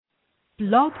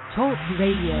Blog Talk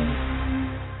Radio.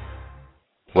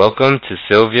 Welcome to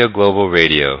Sylvia Global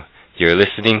Radio. You're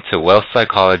listening to Wealth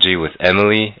Psychology with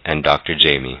Emily and Dr.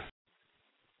 Jamie.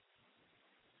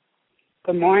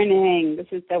 Good morning. This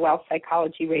is the Wealth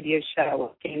Psychology Radio Show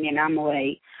with Jamie and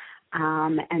Emily.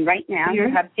 And right now you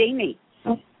have Jamie.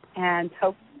 And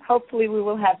hopefully we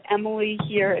will have Emily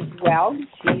here as well.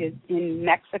 She is in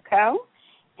Mexico.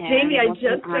 And Jamie, I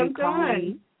just jumped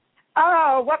on.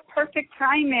 Oh, what perfect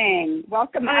timing.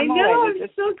 Welcome, Emily. I know. I'm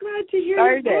so glad to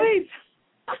hear your voice.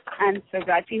 I'm so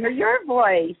glad to hear your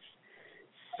voice.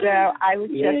 So I was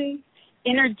just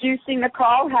introducing the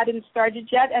call, hadn't started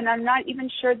yet, and I'm not even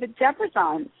sure that Deborah's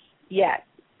on yet.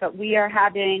 But we are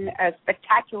having a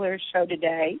spectacular show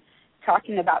today,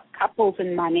 talking about couples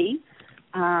and money.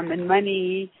 And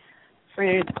money,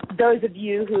 for those of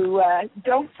you who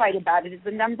don't fight about it, is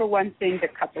the number one thing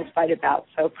that couples fight about.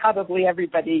 So probably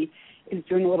everybody is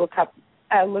doing a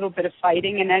little bit of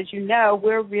fighting. And as you know,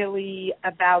 we're really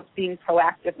about being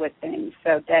proactive with things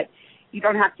so that you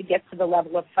don't have to get to the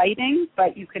level of fighting,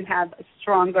 but you can have a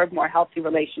stronger, more healthy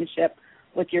relationship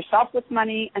with yourself with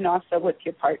money and also with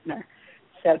your partner.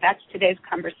 So that's today's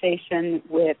conversation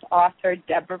with author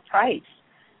Deborah Price,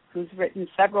 who's written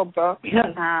several books,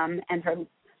 and her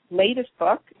latest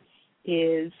book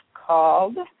is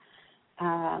called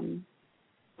The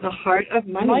Heart of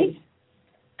Money.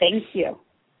 Thank you.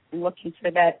 I'm looking for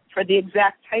the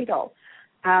exact title,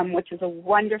 which is a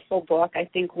wonderful book. I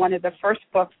think one of the first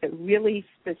books that really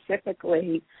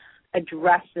specifically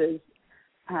addresses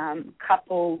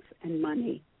couples and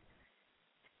money.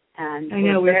 And I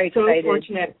know, we're so excited.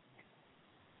 fortunate.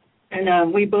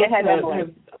 And we both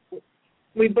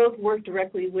we both work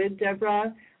directly with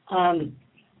Deborah,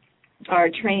 are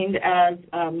trained as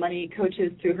money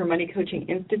coaches through her Money Coaching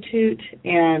Institute,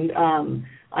 and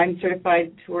I'm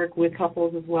certified to work with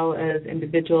couples as well as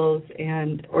individuals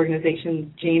and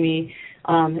organizations. Jamie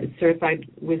is certified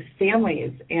with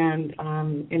families and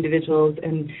individuals,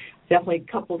 and definitely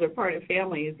couples are part of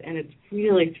families, and it's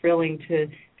really thrilling to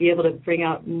be able to bring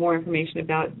out more information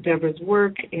about Deborah's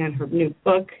work and her new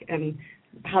book and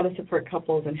how to support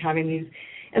couples and having these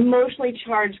emotionally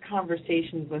charged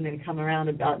conversations when they come around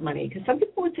about money. Because some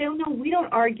people would say, oh, no, we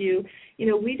don't argue,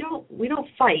 we don't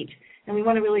fight, and we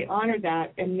want to really honor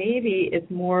that. And maybe it's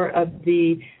more of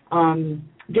the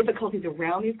difficulties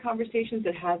around these conversations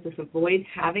that has us avoid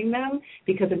having them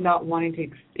because of not wanting to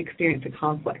experience a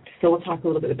conflict. So we'll talk a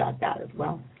little bit about that as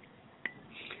well.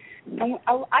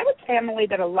 I would say, Emily,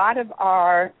 that a lot of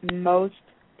our most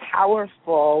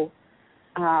powerful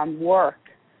work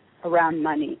around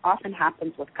money often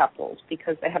happens with couples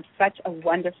because they have such a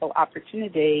wonderful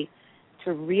opportunity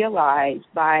to realize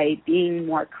by being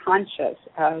more conscious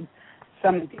of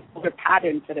some of the older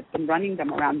patterns that have been running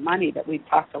them around money that we've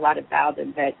talked a lot about,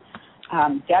 and that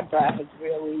Deborah has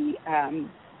really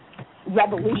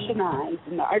revolutionized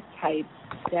in the archetypes,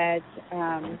 that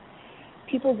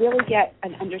people really get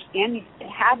an understanding. They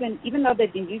haven't, even though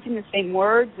they've been using the same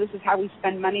words, this is how we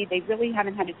spend money, they really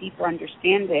haven't had a deeper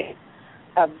understanding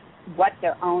of what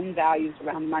their own values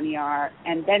around money are.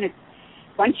 And then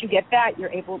once you get that, you're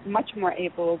much more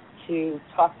able to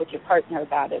talk with your partner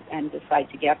about it and decide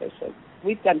together. So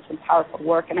we've done some powerful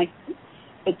work. And I think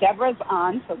that Deborah's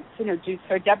on, so let's introduce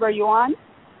her. Deborah, are you on?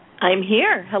 I'm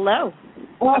here. Hello.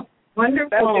 Oh,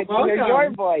 wonderful. So good to hear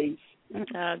your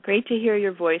voice. Great to hear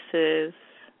your voices.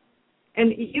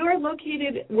 And you are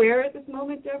located where at this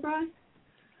moment, Deborah?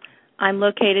 I'm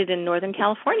located in Northern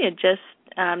California, just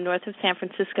north of San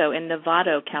Francisco in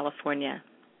Novato, California.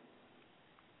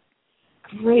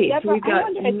 Great. Deborah, so we've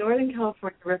got Northern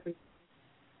California represented.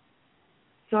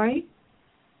 Sorry?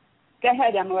 Go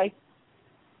ahead, Emily.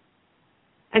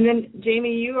 And then,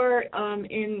 Jamie, you are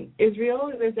in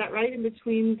Israel, is that right, in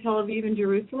between Tel Aviv and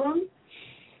Jerusalem?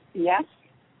 Yes.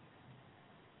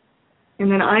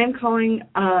 And then I am calling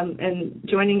and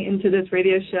joining into this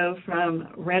radio show from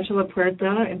Rancho La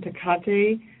Puerta in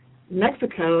Tecate,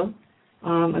 Mexico,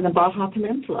 in the Baja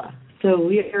Peninsula. So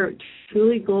we are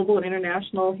truly global and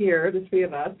international here, the three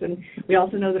of us, and we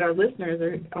also know that our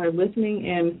listeners are listening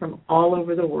in from all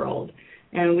over the world.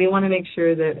 And we want to make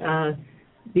sure that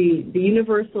the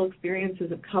universal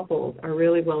experiences of couples are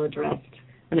really well addressed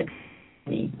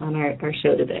on our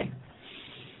show today.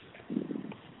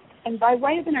 And by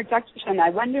way of introduction, I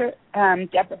wonder,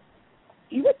 Deborah,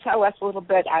 you would tell us a little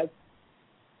bit of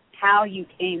how you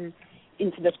came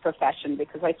into this profession,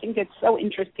 because I think it's so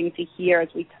interesting to hear as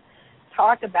we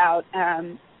talk about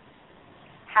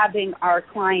having our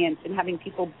clients and having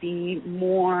people be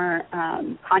more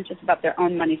conscious about their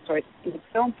own money stories. It's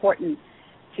so important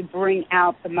to bring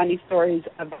out the money stories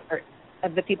of our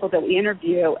of the people that we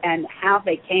interview and how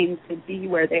they came to be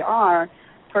where they are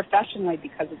professionally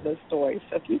because of those stories.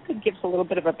 So if you could give us a little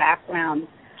bit of a background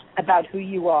about who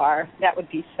you are, that would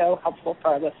be so helpful for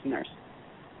our listeners.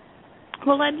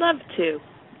 Well, I'd love to.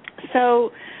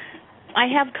 So I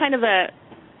have kind of a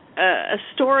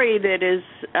story that is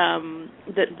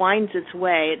that winds its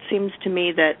way. It seems to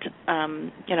me that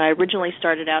I originally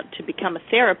started out to become a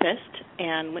therapist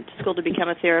and went to school to become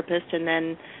a therapist, and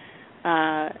then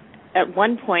at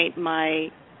one point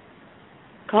my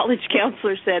college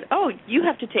counselor said, "Oh, you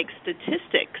have to take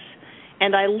statistics,"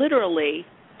 and I literally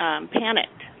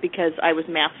panicked because I was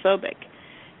math phobic,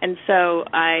 and so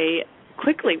I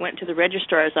quickly went to the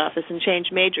registrar's office and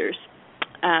changed majors,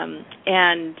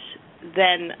 and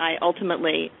then I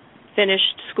ultimately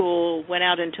finished school, went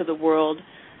out into the world,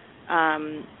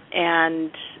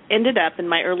 and ended up in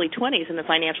my early 20s in the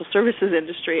financial services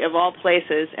industry, of all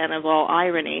places and of all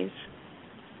ironies.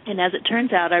 And as it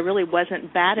turns out, I really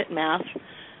wasn't bad at math.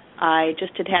 I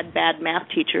just had bad math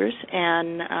teachers,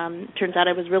 and turns out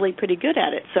I was really pretty good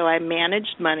at it. So I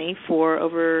managed money for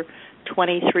over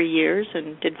 23 years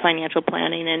and did financial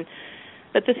planning.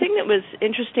 But the thing that was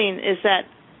interesting is that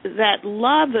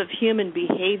love of human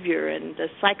behavior and the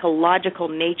psychological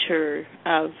nature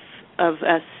of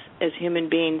us as human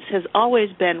beings has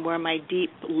always been where my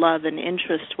deep love and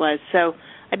interest was. So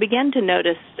I began to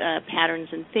notice patterns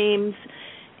and themes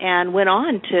and went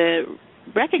on to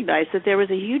recognize that there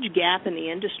was a huge gap in the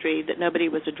industry that nobody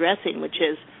was addressing, which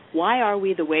is, why are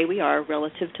we the way we are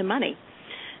relative to money?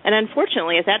 And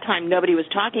unfortunately, at that time, nobody was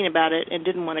talking about it and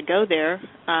didn't want to go there,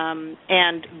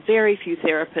 and very few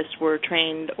therapists were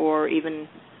trained or even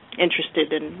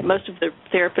interested. And most of the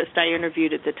therapists I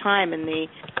interviewed at the time in the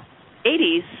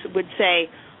 80s would say,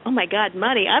 "Oh, my God,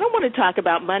 money. I don't want to talk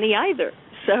about money either."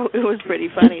 So it was pretty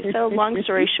funny. So long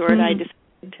story short, I decided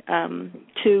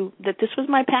that this was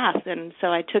my path, and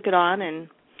so I took it on, and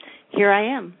here I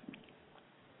am.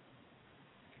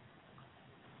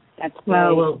 That's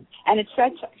great. Well, and it's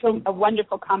such a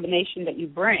wonderful combination that you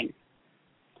bring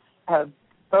of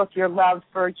both your love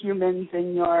for humans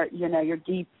and your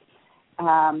deep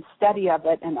study of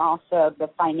it, and also the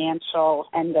financial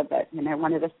end of it.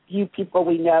 One of the few people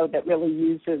we know that really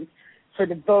uses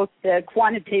sort of both the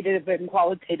quantitative and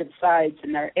qualitative sides,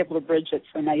 and they're able to bridge it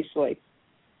so nicely.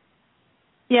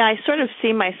 Yeah, I sort of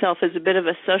see myself as a bit of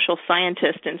a social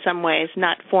scientist in some ways,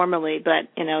 not formally, but,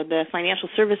 the financial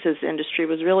services industry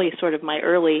was really sort of my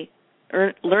early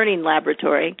learning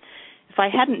laboratory. If I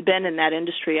hadn't been in that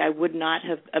industry, I would not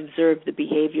have observed the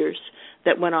behaviors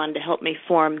that went on to help me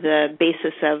form the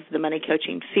basis of the money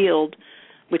coaching field,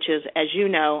 which is, as you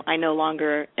know, I no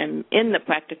longer am in the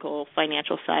practical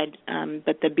financial side,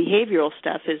 but the behavioral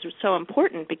stuff is so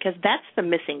important because that's the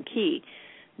missing key.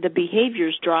 The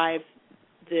behaviors drive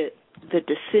the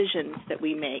decisions that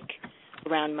we make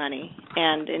around money.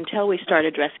 And until we start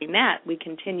addressing that, we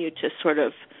continue to sort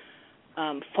of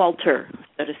falter,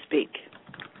 so to speak.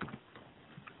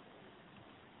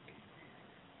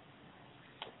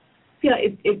 Yeah,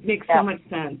 it makes so much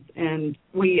sense. And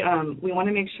we want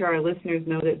to make sure our listeners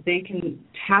know that they can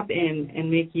tap in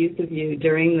and make use of you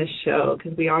during this show,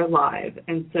 because we are live.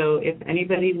 And so if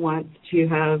anybody wants to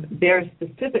have their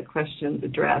specific questions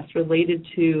addressed related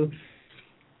to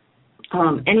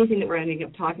anything that we're ending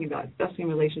up talking about, especially in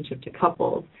relationship to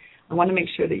couples, I want to make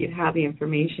sure that you have the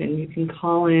information. You can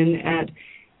call in at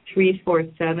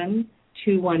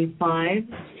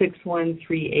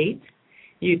 347-215-6138.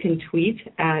 You can tweet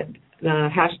at the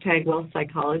hashtag Wealth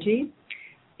Psychology,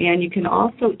 and you can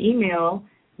also email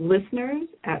listeners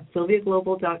at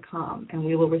sylviaglobal.com, and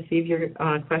we will receive your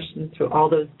questions through all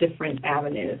those different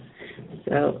avenues.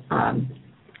 So,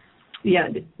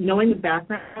 knowing the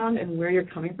background and where you're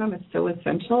coming from is so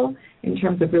essential in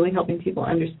terms of really helping people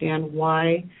understand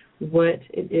why what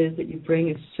it is that you bring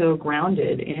is so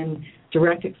grounded in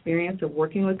direct experience of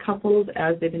working with couples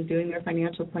as they've been doing their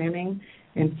financial planning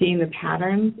and seeing the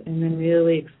patterns, and then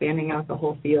really expanding out the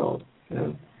whole field.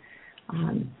 So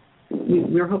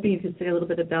we're hoping you could say a little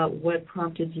bit about what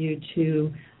prompted you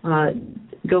to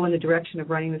go in the direction of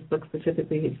writing this book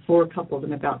specifically for couples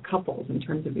and about couples in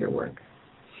terms of your work.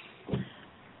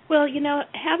 Well,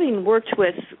 having worked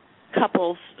with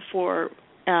couples for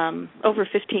over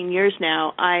 15 years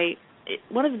now,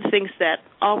 one of the things that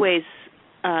always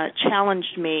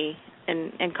challenged me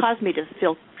and caused me to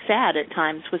feel sad at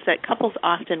times was that couples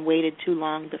often waited too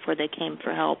long before they came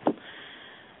for help.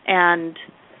 And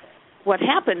what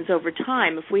happens over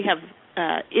time, if we have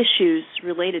issues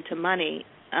related to money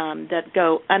that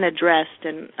go unaddressed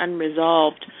and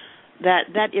unresolved,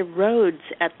 that erodes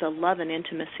at the love and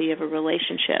intimacy of a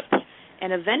relationship.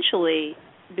 And eventually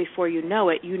before you know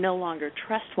it, you no longer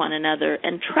trust one another.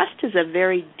 And trust is a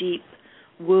very deep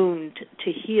wound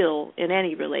to heal in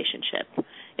any relationship.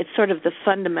 It's sort of the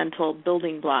fundamental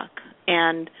building block.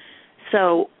 And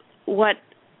so why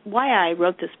I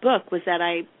wrote this book was that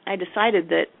I decided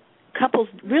that couples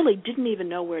really didn't even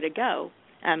know where to go.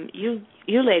 You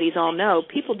ladies all know,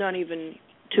 people don't even,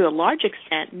 to a large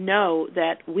extent, know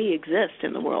that we exist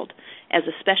in the world as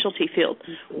a specialty field.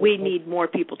 We need more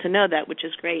people to know that, which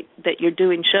is great that you're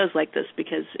doing shows like this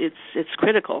because it's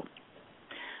critical.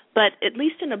 But at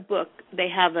least in a book, they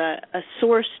have a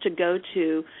source to go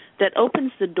to that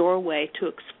opens the doorway to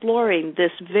exploring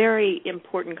this very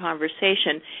important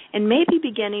conversation and maybe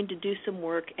beginning to do some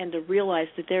work and to realize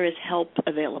that there is help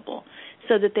available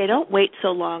so that they don't wait so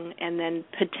long and then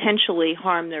potentially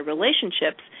harm their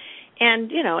relationships.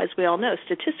 And, as we all know,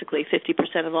 statistically,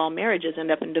 50% of all marriages end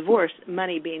up in divorce,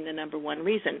 money being the number one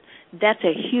reason. That's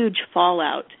a huge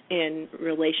fallout in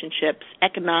relationships,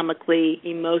 economically,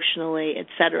 emotionally, et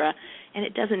cetera, and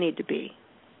it doesn't need to be.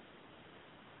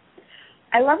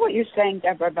 I love what you're saying,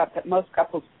 Deborah, about that most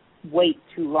couples wait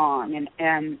too long,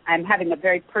 and I'm having a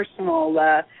very personal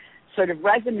sort of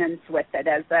resonance with it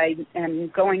as I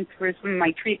am going through some of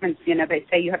my treatments. They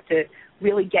say you have to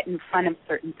really get in front of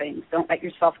certain things. Don't let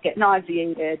yourself get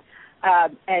nauseated.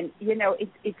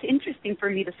 It's interesting for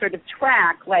me to sort of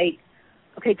track, like,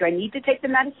 okay, do I need to take the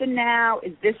medicine now?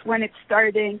 Is this when it's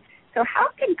starting? So how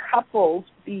can couples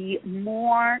be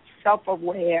more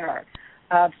self-aware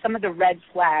of some of the red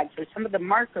flags or some of the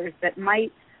markers that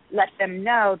might let them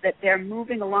know that they're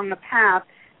moving along a path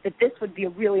that this would be a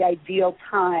really ideal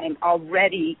time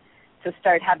already to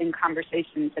start having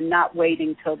conversations and not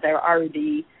waiting till they're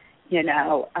already in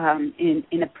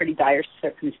a pretty dire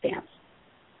circumstance?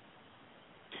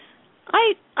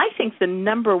 I think the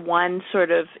number one sort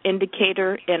of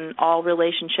indicator in all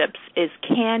relationships is,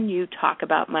 can you talk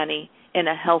about money in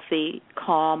a healthy,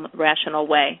 calm, rational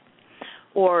way?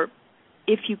 Or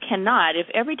if you cannot, if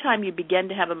every time you begin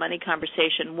to have a money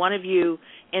conversation, one of you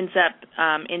ends up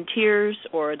in tears,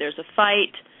 or there's a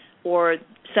fight, or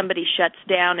somebody shuts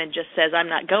down and just says, I'm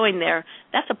not going there,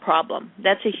 that's a problem.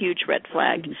 That's a huge red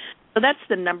flag. So that's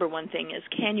the number one thing is,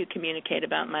 can you communicate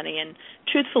about money? And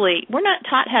truthfully, we're not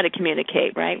taught how to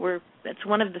communicate, right? That's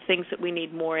one of the things that we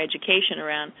need more education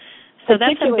around. So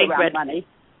that's a big red flag. Money.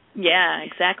 Yeah,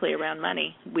 exactly, around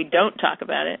money. We don't talk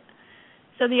about it.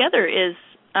 So the other is,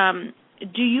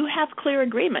 do you have clear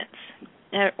agreements?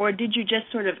 Or did you just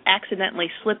sort of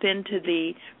accidentally slip into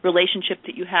the relationship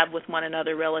that you have with one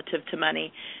another relative to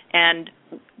money and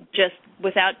just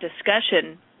without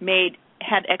discussion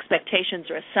had expectations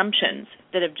or assumptions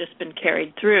that have just been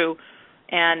carried through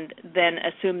and then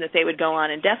assume that they would go on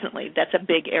indefinitely? That's a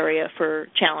big area for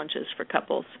challenges for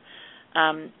couples.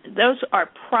 Those are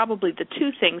probably the two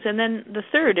things. And then the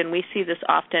third, and we see this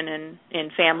often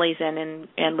in families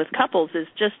and with couples, is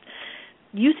just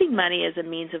using money as a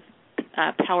means of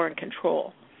power and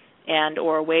control,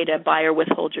 or a way to buy or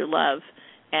withhold your love.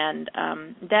 And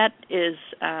that is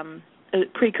a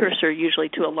precursor usually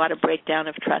to a lot of breakdown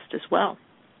of trust as well.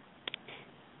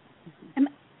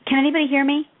 Can anybody hear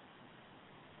me?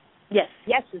 Yes.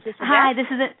 Yes. Is this Hi,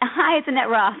 it's Annette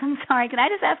Ross. I'm sorry. Can I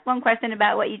just ask one question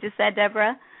about what you just said,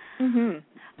 Deborah? Mm-hmm.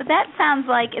 But that sounds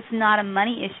like it's not a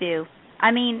money issue.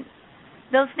 I mean,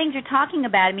 those things you're talking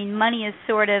about, money is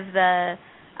sort of the,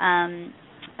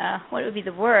 what would be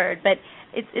the word? But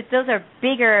those are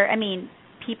bigger,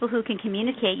 people who can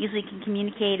communicate usually can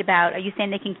communicate about, are you saying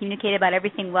they can communicate about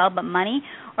everything well but money?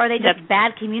 Or are they just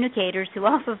bad communicators who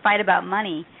also fight about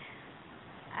money?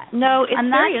 No, it's I'm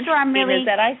not very sure I'm really... is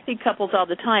that I see couples all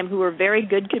the time who are very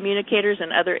good communicators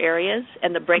in other areas,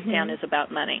 and the breakdown is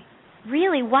about money.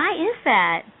 Really? Why is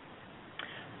that?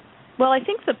 Well, I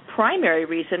think the primary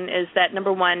reason is that,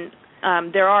 number one,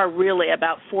 there are really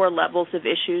about 4 levels of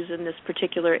issues in this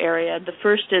particular area. The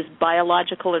first is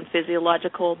biological and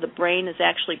physiological. The brain is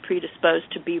actually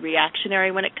predisposed to be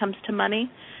reactionary when it comes to money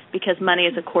because money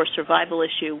is a core survival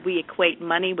issue. We equate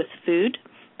money with food.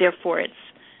 Therefore, it's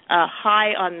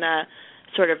high on the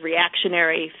sort of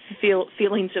reactionary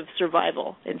feelings of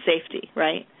survival and safety,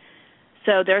 right?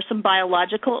 So there are some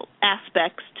biological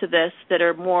aspects to this that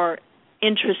are more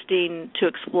interesting to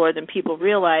explore than people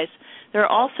realize. There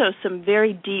are also some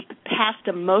very deep past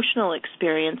emotional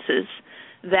experiences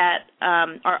that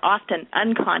are often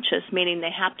unconscious, meaning they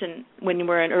happen when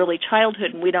we're in early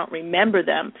childhood and we don't remember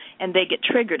them, and they get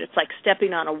triggered. It's like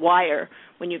stepping on a wire.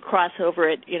 When you cross over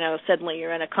it, suddenly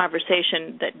you're in a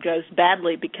conversation that goes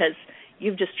badly because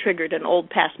you've just triggered an old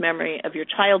past memory of your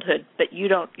childhood, but you're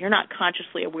not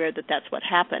consciously aware that that's what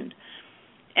happened.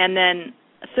 And then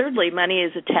thirdly, money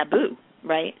is a taboo,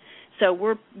 right? So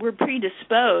we're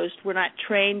predisposed, we're not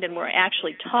trained, and we're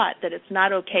actually taught that it's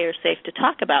not okay or safe to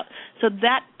talk about. So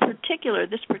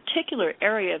this particular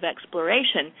area of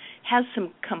exploration has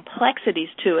some complexities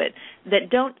to it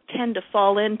that don't tend to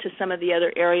fall into some of the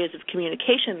other areas of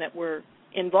communication that we're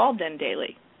involved in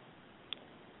daily.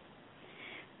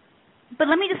 But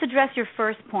let me just address your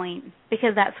first point,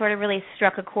 because that sort of really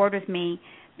struck a chord with me.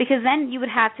 Because then you would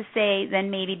have to say, then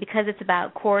maybe because it's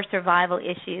about core survival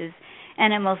issues,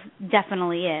 and it most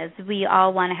definitely is, we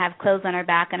all want to have clothes on our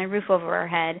back and a roof over our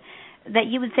head, that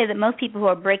you would say that most people who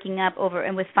are breaking up over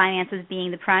and with finances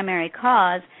being the primary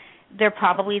cause, they're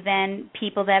probably then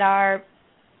people that are,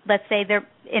 let's say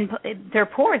they're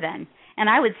poor then. And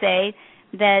I would say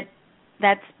that's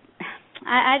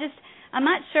I'm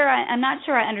not sure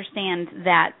I understand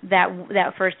that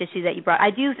first issue that you brought.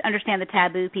 I do understand the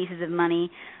taboo pieces of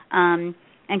money, and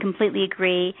completely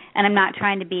agree. And I'm not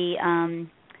trying to be.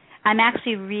 I'm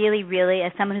actually really, really,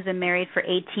 as someone who's been married for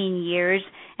 18 years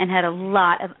and had a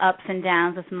lot of ups and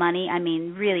downs with money. I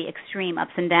mean, really extreme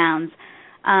ups and downs.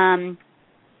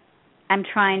 I'm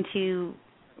trying to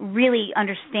really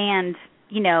understand,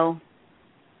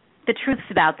 the truths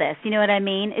about this. You know what I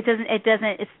mean? It's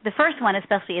the first one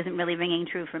especially isn't really ringing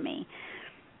true for me.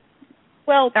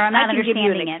 Well, or I'm not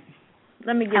understanding it.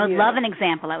 Let me give you I would love an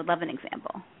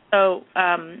example. So,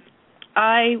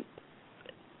 I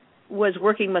was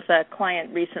working with a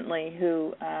client recently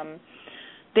who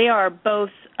they are both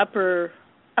upper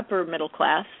middle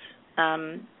class.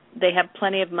 They have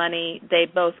plenty of money. They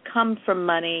both come from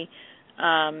money.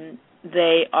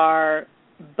 They are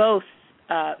both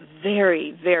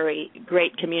very, very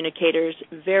great communicators,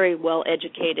 very well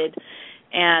educated,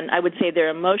 and I would say their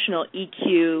emotional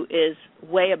EQ is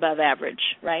way above average,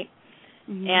 right?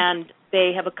 Mm-hmm. And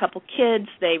they have a couple kids.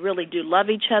 They really do love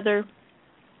each other,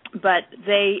 but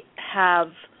they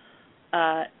have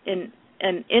an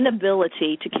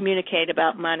inability to communicate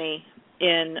about money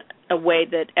in a way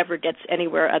that ever gets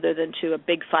anywhere other than to a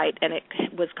big fight, and it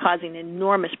was causing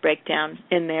enormous breakdown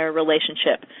in their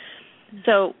relationship.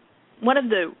 So one of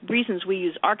the reasons we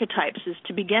use archetypes is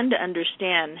to begin to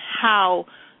understand how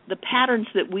the patterns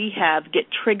that we have get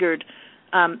triggered,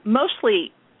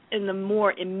 mostly in the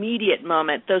more immediate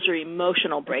moment. Those are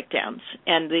emotional breakdowns,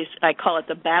 and these, I call it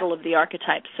the battle of the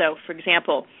archetypes. So, for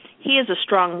example, he is a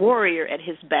strong warrior at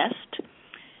his best,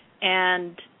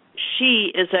 and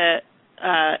she is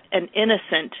an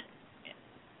innocent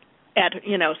at,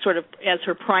 sort of as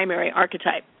her primary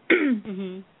archetype.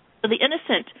 Mm-hmm. So the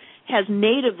innocent has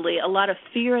natively a lot of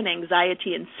fear and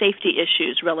anxiety and safety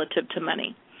issues relative to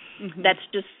money. Mm-hmm. That's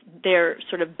just their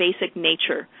sort of basic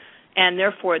nature, and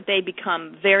therefore they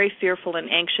become very fearful and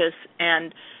anxious,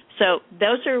 and so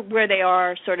those are where they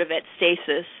are sort of at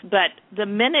stasis. But the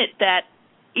minute that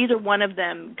either one of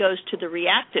them goes to the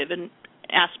reactive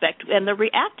aspect, and the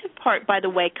reactive part, by the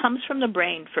way, comes from the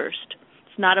brain first.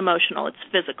 It's not emotional, it's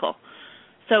physical.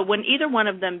 So when either one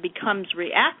of them becomes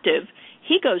reactive,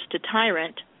 he goes to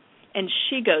tyrant, and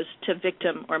she goes to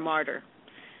victim or martyr.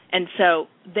 And so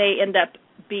they end up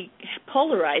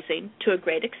polarizing to a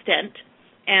great extent,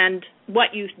 and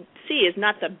what you see is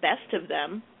not the best of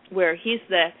them, where he's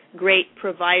the great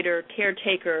provider,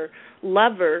 caretaker,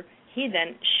 lover. He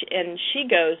then and she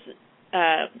goes,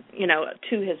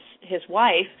 to his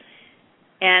wife,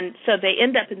 and so they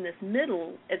end up in this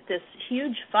middle at this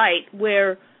huge fight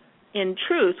where, in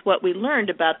truth, what we learned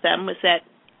about them was that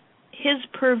his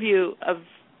purview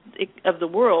of the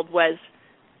world was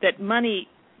that money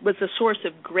was the source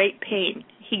of great pain.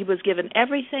 He was given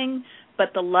everything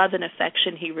but the love and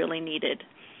affection he really needed.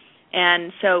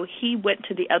 And so he went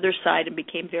to the other side and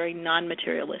became very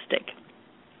non-materialistic.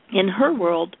 In her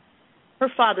world, her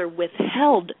father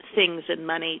withheld things and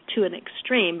money to an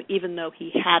extreme, even though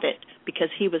he had it, because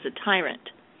he was a tyrant.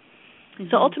 Mm-hmm.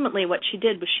 So ultimately what she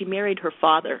did was she married her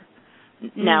father.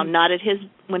 Mm-hmm. Now, not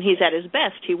when he's at his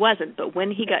best, he wasn't, but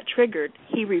when he got triggered,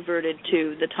 he reverted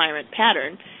to the tyrant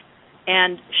pattern,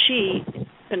 and she,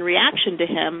 in reaction to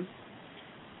him,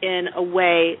 in a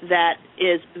way that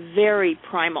is very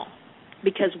primal,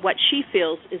 because what she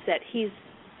feels is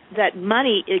that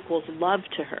money equals love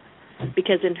to her,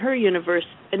 because in her universe,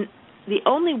 and the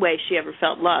only way she ever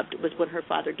felt loved was when her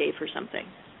father gave her something.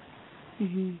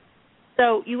 Mm-hmm.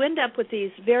 So you end up with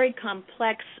these very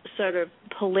complex sort of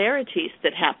polarities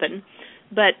that happen,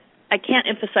 but I can't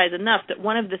emphasize enough that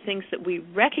one of the things that we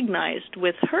recognized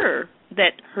with her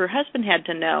that her husband had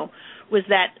to know was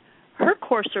that her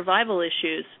core survival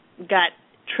issues got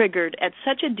triggered at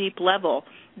such a deep level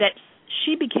that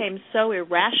she became so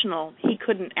irrational he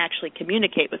couldn't actually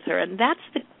communicate with her. And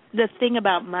that's the thing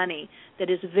about money that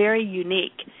is very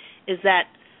unique, is that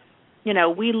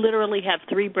we literally have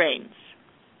three brains.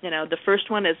 The first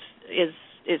one is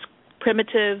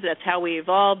primitive. That's how we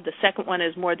evolved. The second one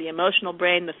is more the emotional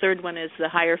brain. The third one is the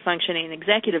higher functioning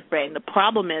executive brain. The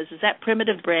problem is that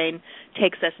primitive brain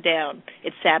takes us down.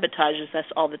 It sabotages us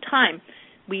all the time.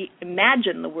 We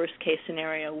imagine the worst case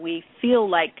scenario. We feel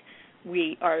like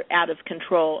we are out of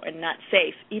control and not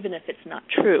safe, even if it's not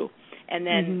true. And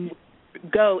then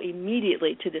go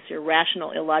immediately to this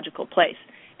irrational, illogical place.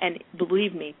 And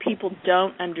believe me, people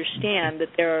don't understand that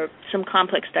there are some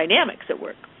complex dynamics at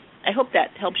work. I hope that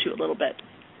helps you a little bit.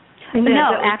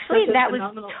 No, actually, that was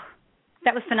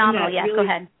phenomenal. Yeah, really, go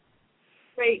ahead.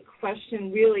 Great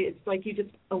question. Really, it's like you just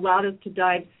allowed us to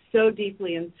dive so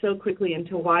deeply and so quickly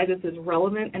into why this is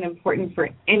relevant and important for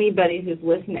anybody who's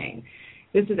listening.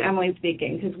 This is Emily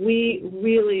speaking, because we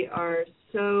really are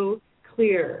so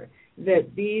clear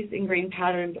that these ingrained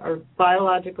patterns are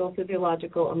biological,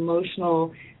 physiological,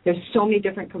 emotional. There's so many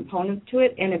different components to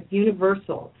it, and it's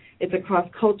universal. It's across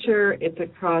culture. It's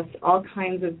across all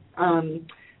kinds of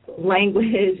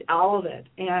language, all of it.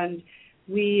 And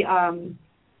we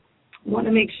want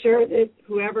to make sure that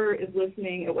whoever is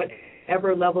listening at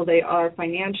whatever level they are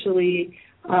financially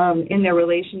in their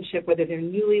relationship, whether they're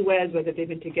newlyweds, whether they've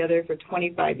been together for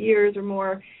 25 years or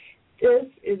more, this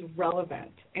is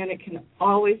relevant, and it can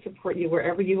always support you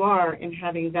wherever you are in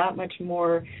having that much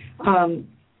more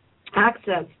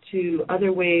access to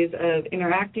other ways of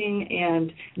interacting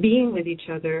and being with each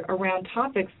other around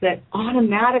topics that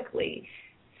automatically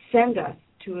send us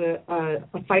to a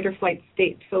fight or flight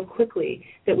state so quickly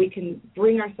that we can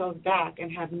bring ourselves back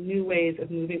and have new ways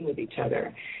of moving with each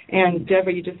other. And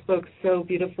Deborah, you just spoke so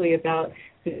beautifully about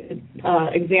the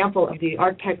example of the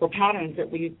archetypal patterns that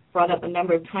we brought up a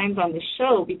number of times on the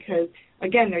show because,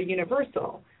 again, they're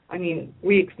universal. I mean,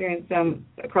 we experience them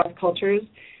across cultures,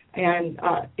 and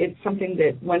it's something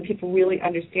that when people really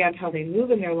understand how they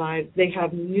move in their lives, they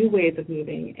have new ways of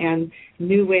moving and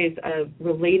new ways of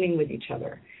relating with each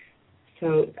other.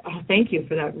 So thank you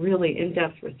for that really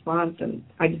in-depth response, and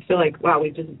I just feel like, wow, we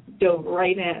just dove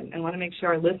right in. And want to make sure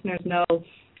our listeners know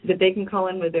that they can call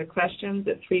in with their questions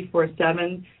at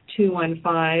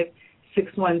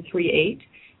 347-215-6138.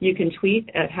 You can tweet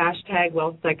at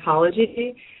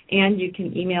 #WealthPsychology, and you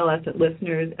can email us at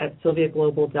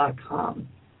listeners@sylviaglobal.com.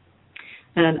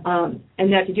 And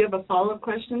Annette, did you have a follow-up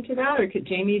question to that, or could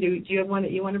Jamie, do you have one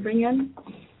that you want to bring in?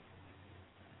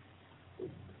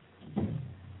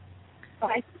 Well,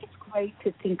 I think it's great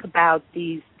to think about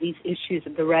these issues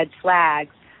of the red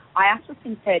flags. I also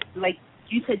think that, like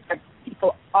you said,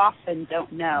 people often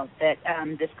don't know that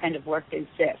this kind of work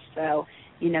exists. So,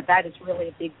 that is really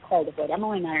a big part of what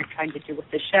Emily and I are trying to do with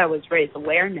the show is raise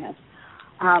awareness.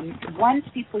 Once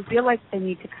people feel like they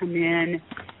need to come in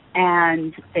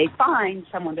and they find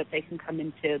someone that they can come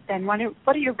into, then what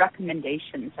are your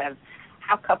recommendations of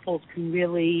how couples can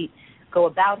really go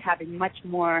about having much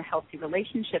more healthy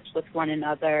relationships with one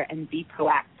another and be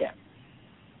proactive?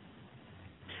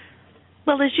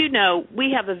 Well, as you know,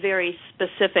 we have a very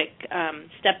specific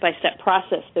step-by-step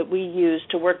process that we use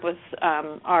to work with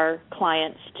our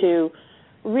clients to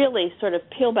really sort of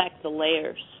peel back the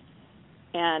layers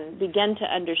and begin to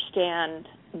understand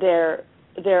their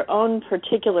own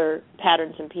particular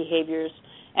patterns and behaviors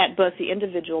at both the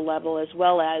individual level as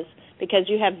well as, because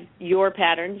you have your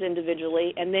patterns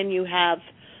individually, and then you have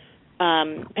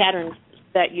patterns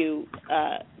that you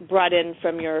brought in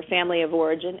from your family of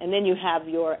origin, and then you have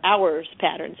your ours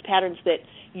patterns that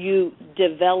you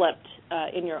developed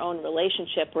in your own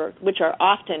relationship, which are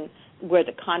often where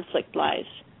the conflict lies.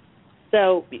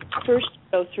 So first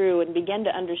go through and begin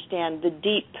to understand the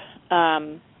deep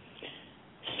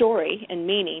story and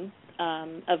meaning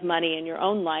of money in your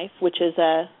own life, which is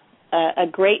a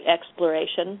great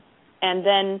exploration. And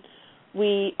then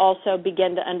we also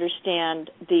begin to understand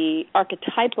the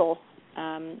archetypal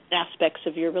aspects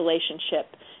of your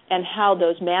relationship and how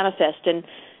those manifest. And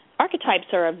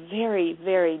archetypes are a very,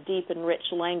 very deep and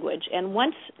rich language. And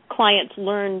once clients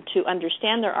learn to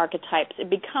understand their archetypes, it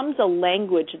becomes a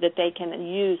language that they can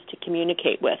use to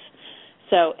communicate with.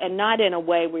 So, and not in a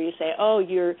way where you say, oh,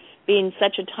 you're being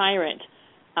such a tyrant,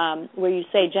 where you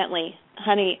say gently,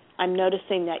 honey, I'm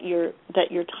noticing that your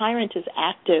tyrant is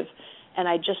active, and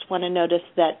I just want to notice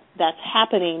that that's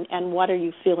happening, and what are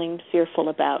you feeling fearful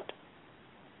about?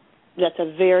 That's a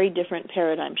very different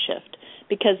paradigm shift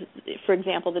because, for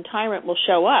example, the tyrant will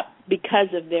show up because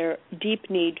of their deep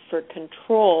need for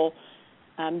control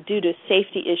due to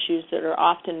safety issues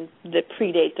that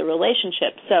predate the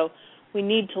relationship. So we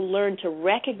need to learn to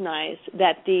recognize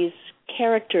that these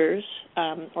characters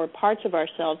or parts of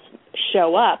ourselves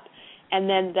show up and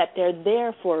then that they're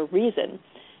there for a reason.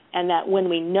 and that when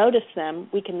we notice them,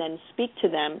 we can then speak to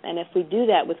them. And if we do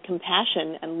that with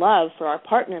compassion and love for our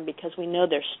partner because we know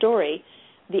their story,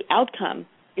 the outcome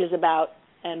is about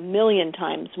 1,000,000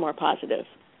 times more positive.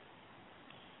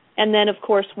 And then, of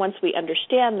course, once we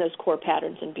understand those core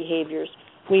patterns and behaviors,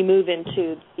 we move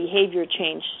into behavior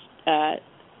change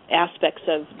aspects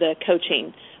of the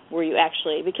coaching, where you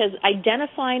actually, because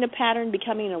identifying a pattern,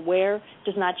 becoming aware,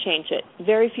 does not change it.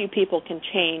 Very few people can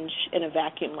change in a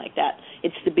vacuum like that.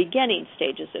 It's the beginning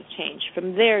stages of change.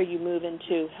 From there, you move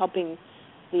into helping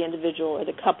the individual or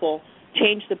the couple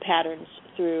change the patterns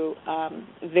through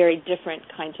very different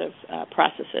kinds of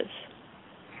processes.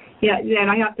 Yeah, and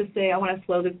I have to say, I want to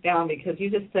slow this down because you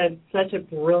just said such a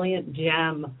brilliant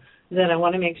gem that I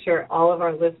want to make sure all of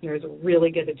our listeners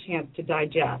really get a chance to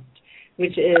digest,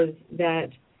 which is that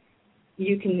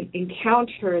you can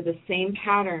encounter the same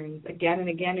patterns again and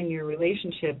again in your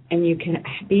relationship, and you can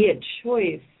be at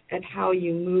choice at how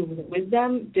you move with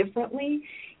them differently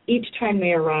each time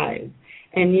they arise,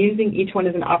 and using each one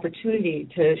as an opportunity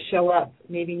to show up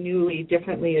maybe newly,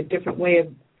 differently, a different way of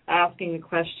asking the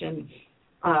question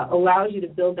allows you to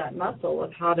build that muscle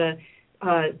of how to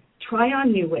try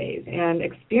on new ways and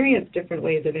experience different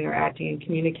ways of interacting and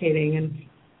communicating. And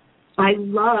I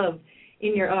love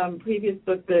in your previous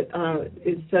book that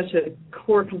is such a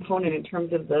core component in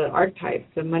terms of the archetypes,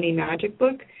 the Money Magic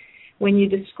book, when you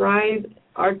describe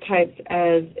archetypes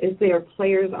as they are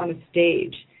players on a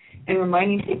stage and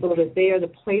reminding people that they are the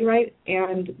playwright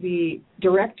and the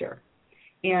director.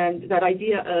 And that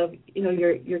idea of,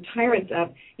 your tyrant's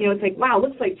up, it's like, wow,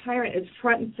 looks like tyrant is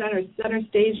front and center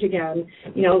stage again.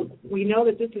 We know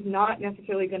that this is not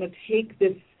necessarily going to take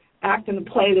this act in the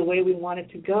play the way we want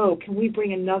it to go. Can we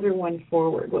bring another one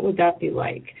forward? What would that be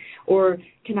like? Or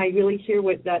can I really hear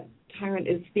what that tyrant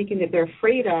is speaking that they're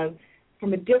afraid of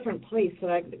from a different place so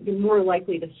that I'd be more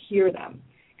likely to hear them?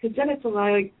 Because then it's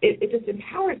it just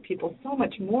empowers people so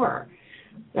much more.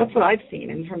 That's what I've seen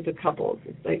in terms of couples.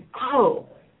 It's like, oh,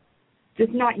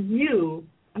 it's not you.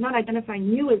 I'm not identifying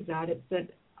you as that. It's that,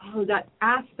 that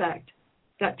aspect,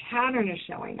 that pattern is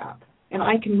showing up, and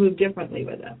I can move differently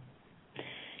with it.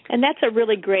 And that's a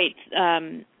really great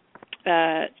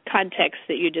context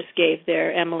that you just gave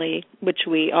there, Emily, which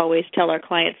we always tell our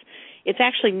clients. It's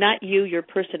actually not you, your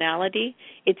personality.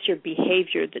 It's your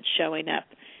behavior that's showing up,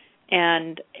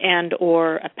 and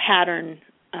or a pattern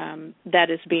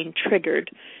that is being triggered.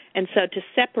 And so to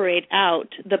separate out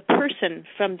the person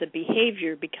from the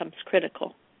behavior becomes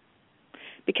critical.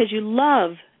 Because you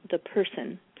love the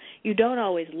person. You don't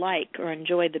always like or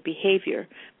enjoy the behavior,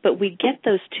 but we get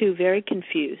those two very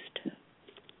confused.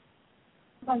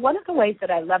 Well, one of the ways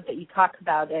that I love that you talk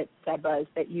about it, Deborah, is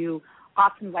that you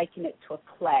often liken it to a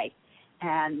play,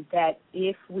 and that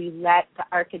if we let the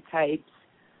archetypes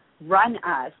run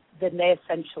us, then they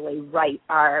essentially write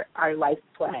our life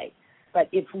play. But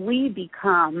if we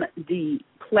become the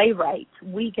playwright,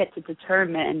 we get to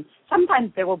determine.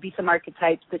 Sometimes there will be some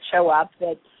archetypes that show up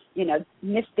that,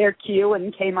 missed their cue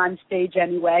and came on stage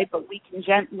anyway, but we can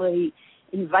gently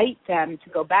invite them to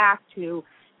go back to,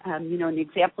 an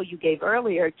example you gave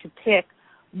earlier, to pick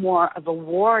more of a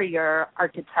warrior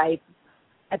archetype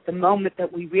at the moment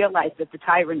that we realize that the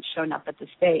tyrant's shown up at the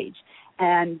stage.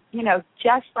 And,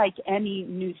 just like any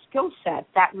new skill set,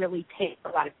 that really takes a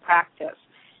lot of practice.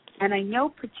 And I know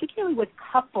particularly with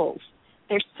couples,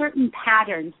 there's certain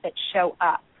patterns that show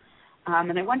up.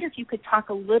 And I wonder if you could talk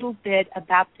a little bit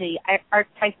about the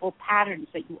archetypal patterns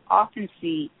that you often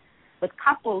see with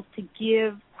couples to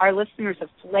give our listeners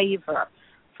a flavor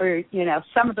for,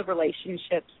 some of the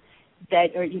relationships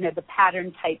that are, the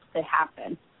pattern types that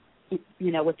happen,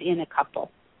 within a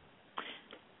couple.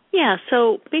 Yeah,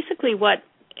 so basically what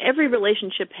every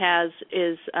relationship has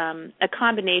is a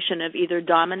combination of either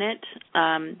dominant,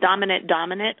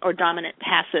 or dominant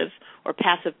passive, or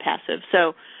passive passive.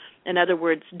 So, in other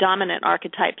words, dominant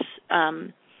archetypes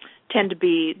tend to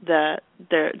be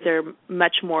they're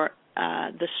much more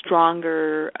the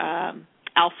stronger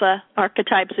alpha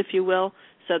archetypes, if you will.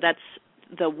 So that's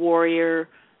the warrior,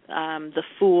 the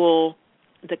fool,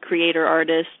 the creator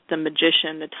artist, the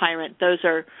magician, the tyrant. Those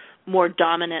are more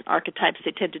dominant archetypes.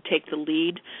 They tend to take the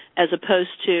lead, as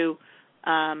opposed to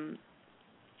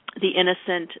the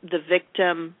innocent, the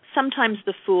victim, sometimes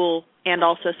the fool, and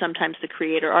also sometimes the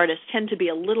creator artist tend to be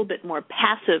a little bit more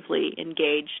passively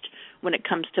engaged when it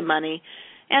comes to money,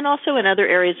 and also in other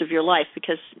areas of your life,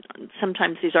 because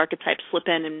sometimes these archetypes slip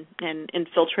in and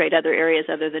infiltrate other areas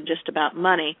other than just about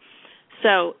money.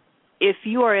 So if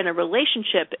you are in a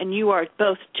relationship and you are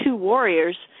both two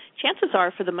warriors, chances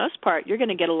are, for the most part, you're going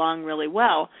to get along really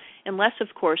well, unless,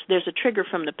 of course, there's a trigger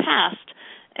from the past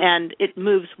And it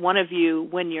moves one of you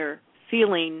when you're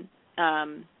feeling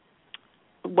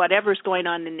whatever's going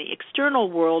on in the external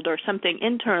world or something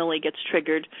internally gets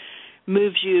triggered,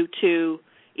 moves you to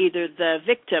either the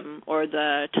victim or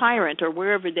the tyrant or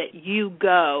wherever that you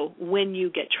go when you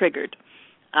get triggered.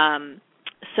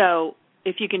 So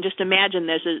if you can just imagine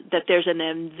that there's an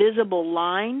invisible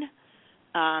line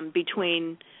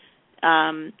between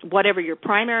whatever your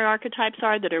primary archetypes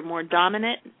are that are more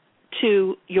dominant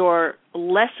to your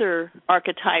lesser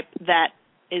archetype that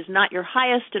is not your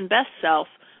highest and best self,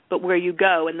 but where you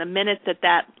go. And the minute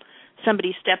that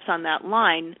somebody steps on that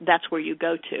line, that's where you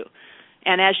go to.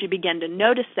 And as you begin to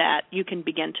notice that, you can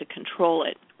begin to control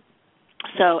it.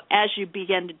 So as you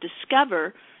begin to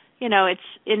discover, it's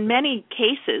in many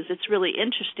cases, it's really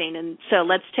interesting. And so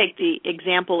let's take the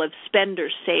example of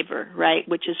spender-saver, right,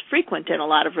 which is frequent in a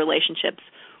lot of relationships.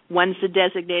 One's the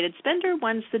designated spender,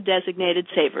 one's the designated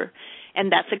saver.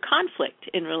 And that's a conflict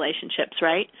in relationships,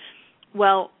 right?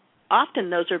 Well, often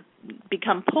those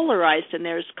become polarized and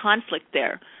there's conflict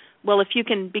there. Well, if you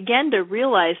can begin to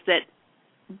realize that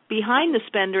behind the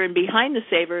spender and behind the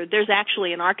saver, there's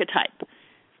actually an archetype.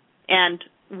 And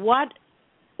what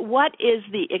is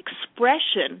the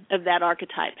expression of that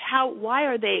archetype? Why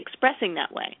are they expressing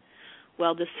that way?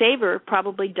 Well, the saver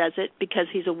probably does it because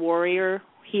he's a warrior,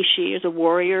 she is a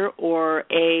warrior or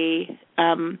a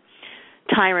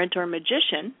tyrant or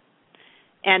magician.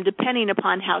 And depending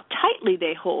upon how tightly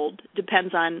they hold,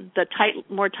 depends on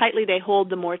more tightly they hold,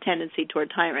 the more tendency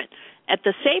toward tyrant. At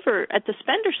the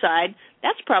spender side,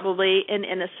 that's probably an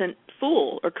innocent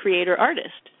fool or creator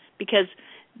artist because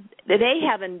they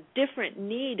have a different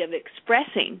need of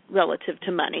expressing relative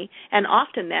to money, and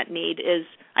often that need is,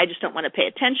 I just don't want to pay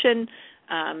attention,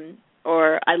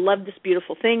 or I love this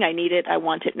beautiful thing, I need it, I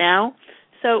want it now.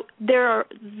 So there are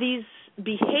these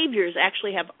behaviors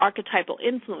actually have archetypal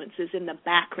influences in the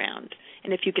background,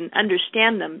 and if you can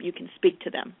understand them, you can speak to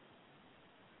them.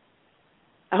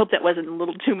 I hope that wasn't a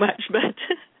little too much, but...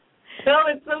 No,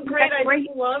 it's so great. I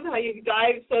just love how you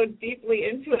dive so deeply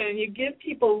into it, and you give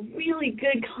people really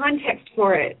good context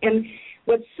for it. And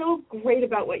what's so great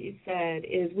about what you said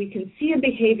is we can see a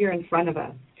behavior in front of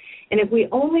us. And if we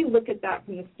only look at that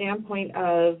from the standpoint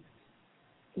of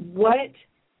what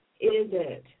is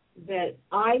it that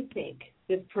I think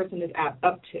this person is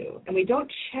up to, and we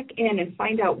don't check in and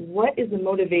find out what is the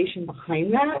motivation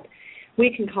behind that,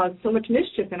 we can cause so much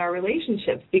mischief in our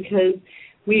relationships because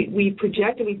we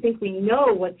project and we think we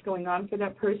know what's going on for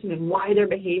that person and why they're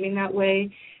behaving that way,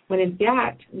 when in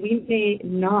fact we may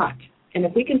not. And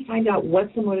if we can find out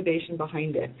what's the motivation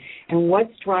behind it and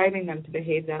what's driving them to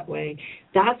behave that way,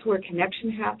 that's where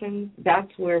connection happens,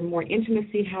 that's where more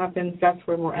intimacy happens, that's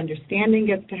where more understanding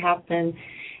gets to happen.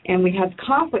 And we have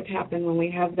conflict happen when we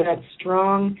have that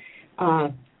strong,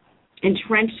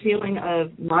 entrenched feeling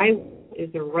of my way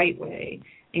is the right way.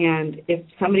 And if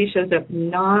somebody shows up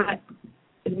not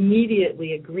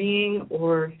immediately agreeing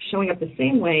or showing up the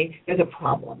same way, there's a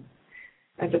problem.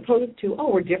 As opposed to,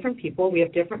 we're different people, we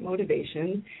have different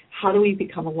motivations, how do we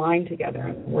become aligned together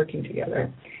and working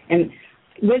together? And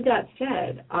with that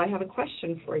said, I have a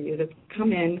question for you that's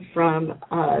come in from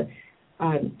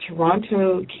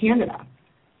Toronto, Canada.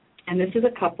 And this is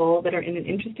a couple that are in an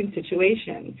interesting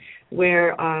situation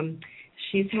where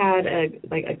she's had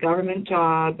a government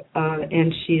job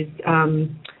and she's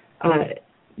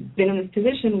been in this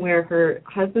position where her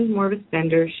husband's more of a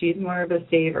spender, she's more of a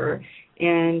saver,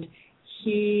 and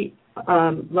he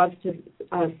loves to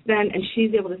spend, and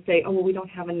she's able to say, we don't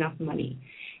have enough money.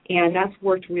 And that's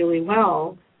worked really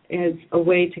well as a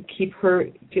way to keep her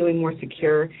feeling more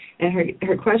secure. And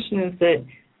her question is that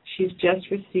she's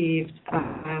just received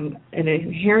an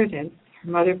inheritance. Her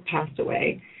mother passed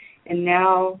away, and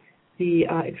now the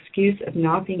excuse of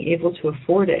not being able to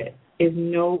afford it is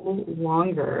no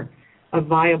longer a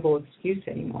viable excuse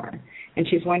anymore. And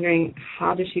she's wondering,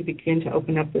 how does she begin to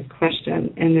open up this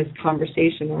question and this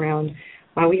conversation around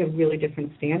why we have really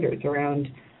different standards around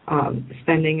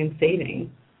spending and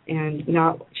saving. And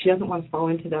she doesn't want to fall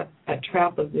into that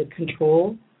trap of the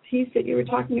control piece that you were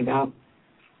talking about.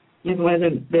 And one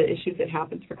of the issues that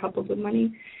happens for couples with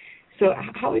money. So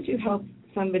how would you help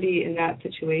somebody in that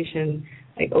situation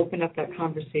open up that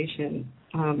conversation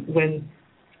when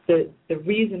the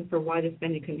reason for why the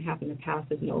spending couldn't happen in the past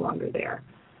is no longer there?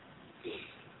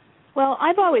 Well,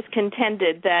 I've always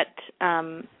contended that,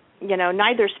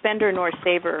 neither spender nor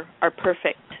saver are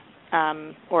perfect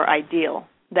or ideal.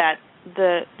 That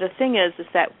the thing is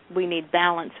that we need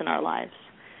balance in our lives.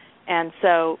 And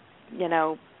so,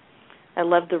 I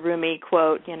love the Rumi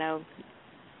quote,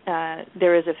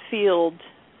 there is a field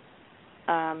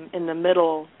in the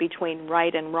middle between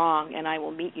right and wrong, and I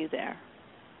will meet you there.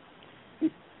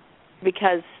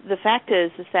 Because the fact is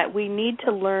that we need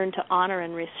to learn to honor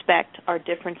and respect our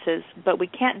differences, but we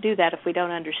can't do that if we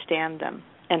don't understand them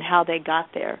and how they got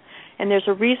there. And there's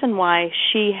a reason why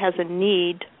she has a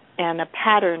need and a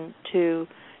pattern to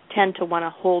tend to want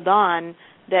to hold on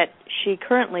that she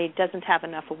currently doesn't have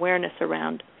enough awareness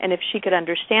around. And if she could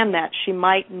understand that, she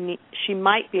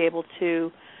might be able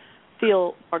to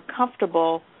feel more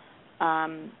comfortable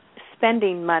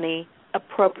spending money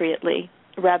appropriately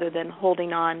rather than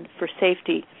holding on for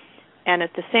safety. And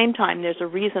at the same time, there's a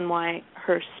reason why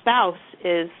her spouse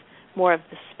is more of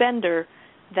the spender.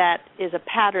 That is a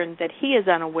pattern that he is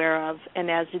unaware of, and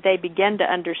as they begin to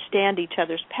understand each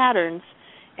other's patterns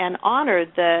and honor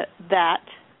that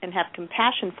and have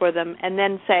compassion for them, and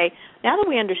then say, now that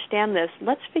we understand this,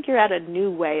 let's figure out a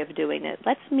new way of doing it.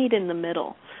 Let's meet in the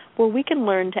middle, where we can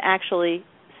learn to actually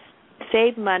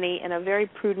save money in a very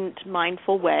prudent,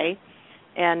 mindful way,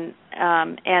 and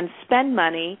spend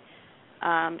money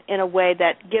in a way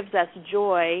that gives us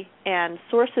joy and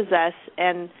sources us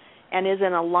and is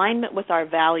in alignment with our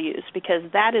values, because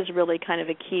that is really kind of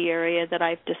a key area that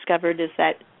I've discovered, is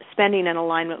that spending in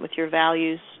alignment with your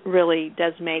values really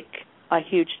does make a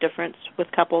huge difference with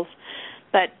couples.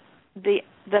 But the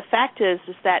fact is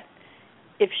that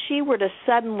if she were to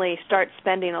suddenly start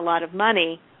spending a lot of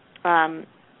money,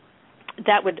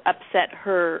 that would upset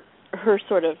her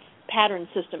sort of pattern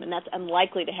system, and that's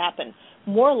unlikely to happen.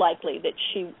 More likely that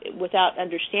she, without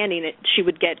understanding it, she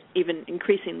would get even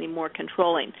increasingly more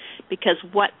controlling, because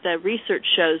what the research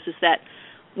shows is that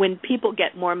when people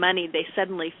get more money, they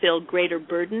suddenly feel greater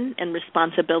burden and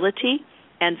responsibility,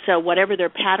 and so whatever their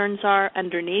patterns are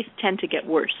underneath tend to get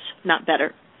worse, not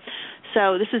better.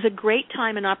 So this is a great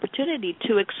time and opportunity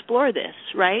to explore this,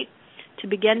 right? To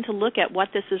begin to look at what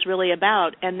this is really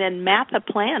about, and then map a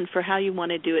plan for how you want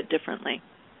to do it differently.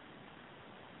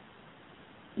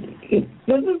 This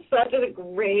is such a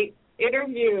great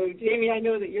interview. Jamie, I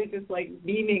know that you're just like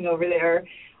beaming over there.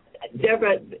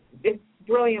 Deborah, it's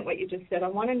brilliant what you just said. I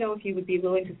want to know if you would be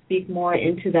willing to speak more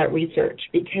into that research,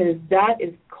 because that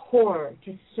is core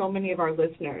to so many of our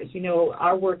listeners. You know,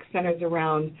 our work centers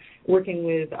around working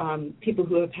with people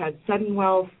who have had sudden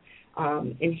wealth,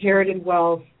 inherited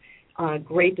wealth,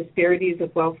 great disparities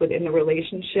of wealth within the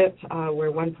relationship,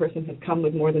 where one person has come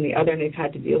with more than the other and they've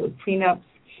had to deal with prenups.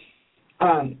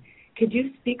 Could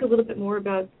you speak a little bit more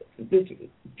about this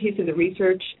piece of the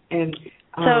research and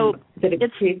so that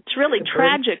it's really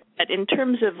tragic, but in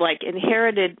terms of like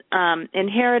inherited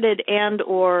and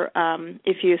or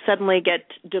if you suddenly get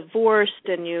divorced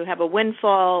and you have a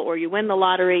windfall or you win the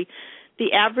lottery,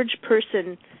 the average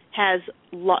person has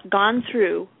gone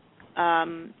through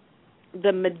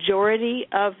the majority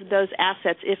of those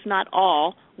assets, if not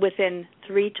all, within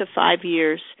 3 to 5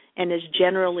 years, and is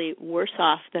generally worse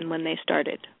off than when they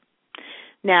started.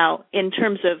 Now, in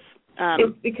terms of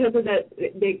it's because of that,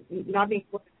 they not being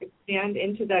able to expand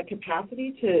into that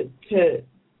capacity to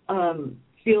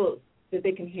feel that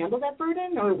they can handle that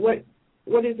burden, or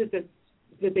what is it that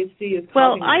they see as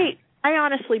causing that? I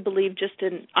honestly believe, just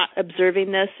in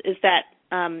observing this, is that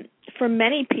for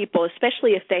many people,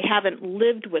 especially if they haven't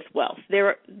lived with wealth,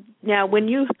 now when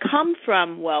you come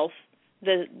from wealth,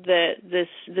 the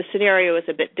scenario is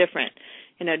a bit different.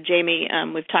 You know, Jamie,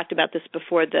 we've talked about this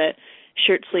before. The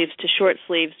shirt sleeves to short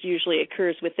sleeves usually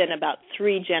occurs within about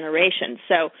 3 generations.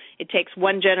 So it takes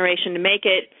 1 generation to make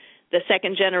it. The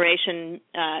second generation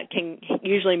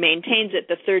usually maintains it.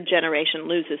 The third generation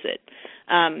loses it.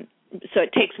 So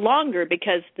it takes longer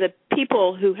because the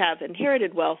people who have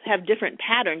inherited wealth have different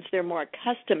patterns. They're more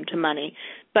accustomed to money.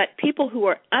 But people who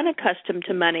are unaccustomed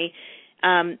to money,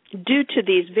 due to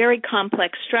these very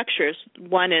complex structures,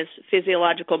 one is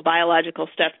physiological, biological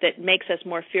stuff that makes us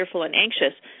more fearful and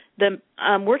anxious.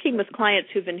 Working with clients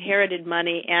who've inherited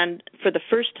money and for the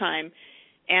first time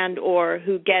and or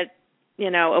who get,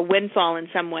 a windfall in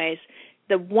some ways,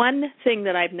 the one thing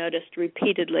that I've noticed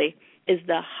repeatedly is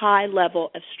the high level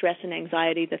of stress and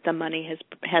anxiety that the money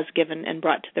has given and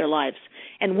brought to their lives.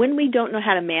 And when we don't know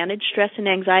how to manage stress and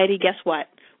anxiety, guess what?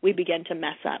 We begin to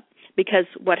mess up. Because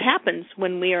what happens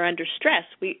when we are under stress,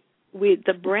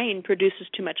 the brain produces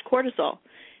too much cortisol.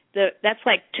 That's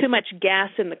like too much gas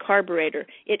in the carburetor.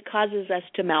 It causes us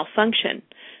to malfunction.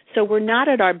 So we're not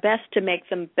at our best to make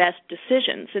the best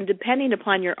decisions. And depending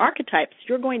upon your archetypes,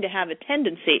 you're going to have a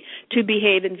tendency to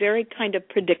behave in very kind of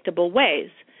predictable ways.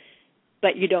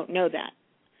 But you don't know that.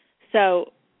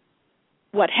 So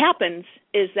what happens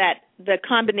is that the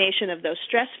combination of those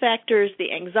stress factors,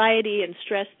 the anxiety and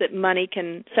stress that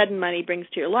sudden money brings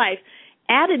to your life,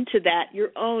 added to that, your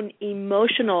own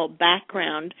emotional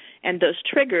background and those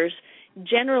triggers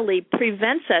generally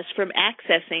prevents us from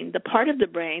accessing the part of the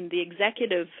brain, the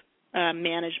executive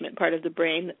management part of the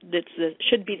brain that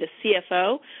should be the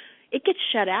CFO. It gets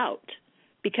shut out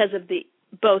because of the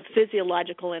both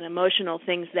physiological and emotional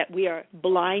things that we are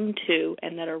blind to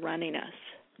and that are running us.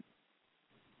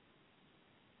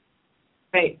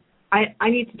 Right. I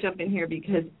need to jump in here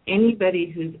because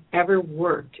anybody who's ever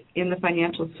worked in the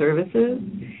financial services,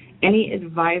 any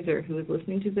advisor who is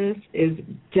listening to this is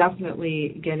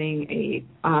definitely getting a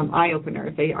eye-opener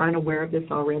if they aren't aware of this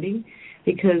already,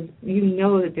 because you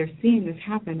know that they're seeing this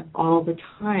happen all the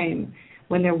time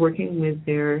when they're working with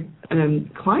their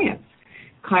clients.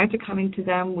 Clients are coming to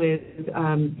them with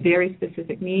very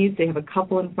specific needs. They have a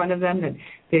couple in front of them that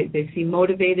they seem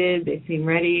motivated, they seem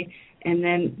ready, and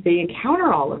then they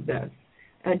encounter all of this.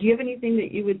 Do you have anything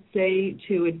that you would say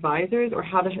to advisors or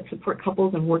how to support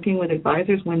couples in working with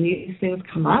advisors when these things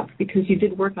come up? Because you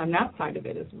did work on that side of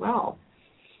it as well.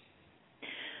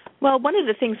 Well, one of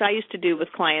the things I used to do with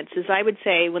clients is I would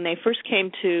say when they first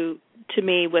came to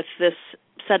me with this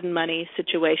sudden money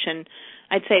situation,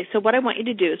 I'd say, so what I want you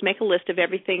to do is make a list of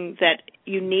everything that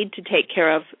you need to take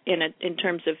care of in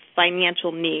terms of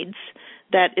financial needs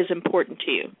that is important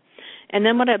to you. And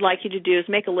then what I'd like you to do is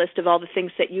make a list of all the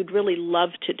things that you'd really love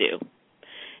to do.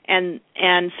 And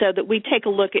so that we take a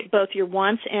look at both your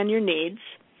wants and your needs,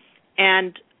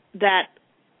 and that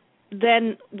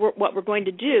then what we're going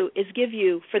to do is give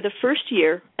you, for the first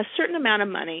year, a certain amount of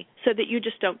money so that you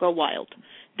just don't go wild,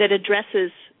 that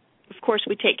addresses, of course,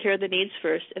 we take care of the needs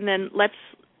first, and then let's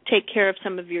take care of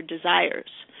some of your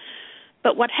desires.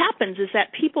 But what happens is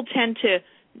that people tend to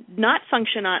not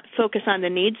focus on the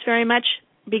needs very much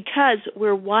because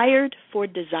we're wired for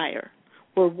desire.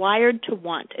 We're wired to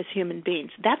want as human beings.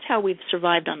 That's how we've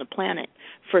survived on the planet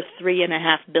for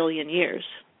 3.5 billion years,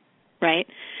 right?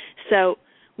 So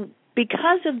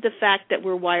because of the fact that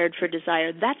we're wired for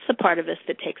desire, that's the part of us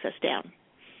that takes us down.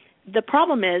 The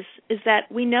problem is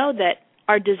that we know that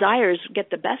our desires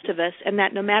get the best of us, and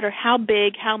that no matter how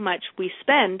big, how much we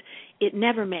spend, it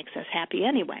never makes us happy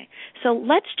anyway. So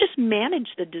let's just manage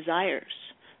the desires.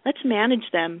 Let's manage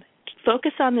them,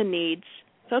 focus on the needs,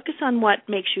 focus on what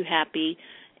makes you happy,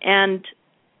 and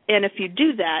if you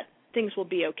do that, things will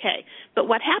be okay. But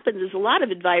what happens is a lot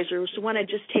of advisors want to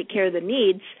just take care of the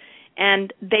needs,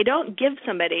 and they don't give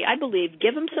somebody, I believe,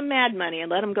 give them some mad money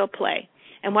and let them go play.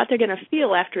 And what they're going to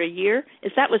feel after a year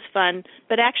is that was fun,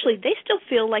 but actually they still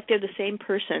feel like they're the same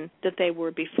person that they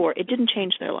were before. It didn't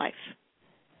change their life.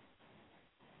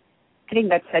 I think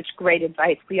that's such great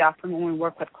advice. We often, when we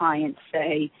work with clients,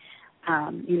 say,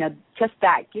 just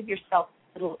that, give yourself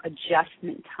a little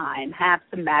adjustment time. Have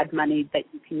some mad money that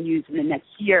you can use in the next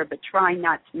year, but try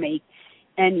not to make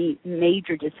any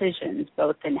major decisions,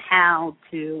 both in how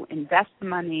to invest the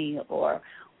money or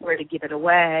where to give it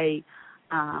away,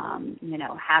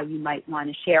 how you might want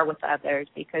to share with others,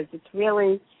 because it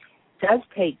really does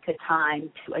take the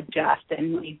time to adjust.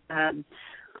 And we've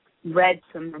read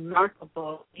some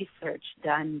remarkable research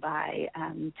done by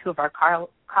two of our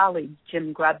colleagues,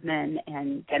 Jim Grubman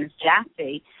and Dennis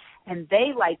Jaffe, and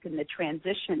they liken the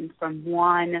transition from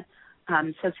one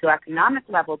socioeconomic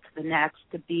level to the next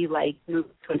to be like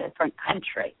moving to a different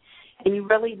country. And you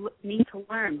really need to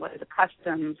learn what are the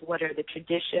customs, what are the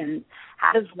traditions,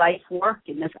 how does life work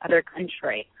in this other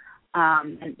country.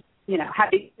 Having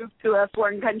moved to a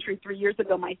foreign country 3 years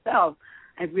ago myself,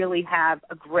 I really have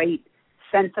a great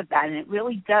sense of that. And it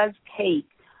really does take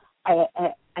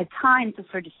a time to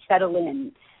sort of settle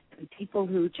in. And people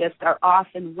who just are off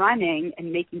and running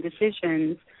and making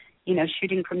decisions,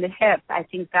 shooting from the hip, I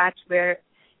think that's where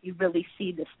you really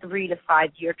see this 3 to 5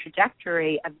 year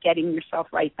trajectory of getting yourself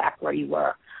right back where you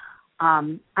were.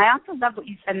 I also love what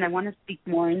you said, and I want to speak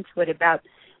more into it about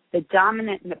the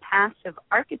dominant and the passive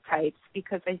archetypes,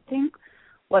 because I think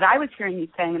what I was hearing you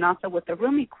saying, and also what the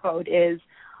Rumi quote is,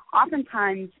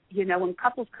 oftentimes, when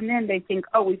couples come in, they think,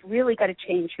 oh, we've really got to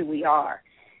change who we are.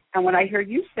 And what I hear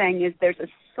you saying is there's a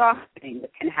softening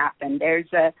that can happen.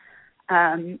 There's a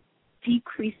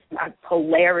decrease of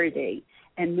polarity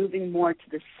and moving more to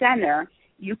the center.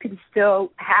 You can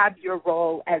still have your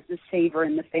role as the saver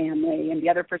in the family, and the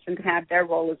other person can have their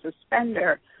role as a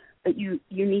spender, but you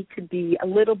need to be a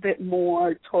little bit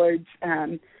more towards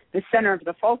the center of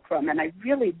the fulcrum. And I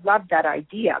really love that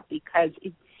idea, because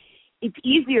it's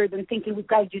easier than thinking we've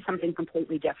got to do something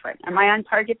completely different. Am I on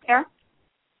target there?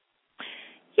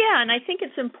 Yeah, and I think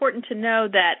it's important to know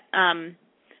that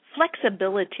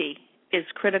flexibility is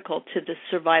critical to the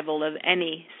survival of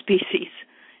any species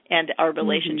and our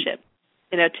relationship.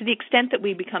 Mm-hmm. To the extent that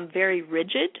we become very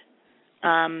rigid,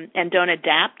 and don't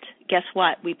adapt, guess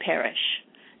what? We perish.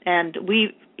 And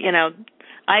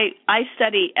I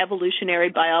study evolutionary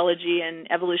biology and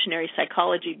evolutionary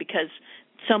psychology because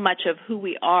so much of who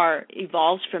we are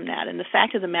evolves from that. And the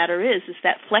fact of the matter is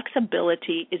that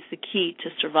flexibility is the key to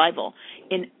survival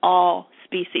in all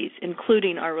species,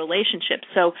 including our relationships.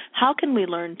 So how can we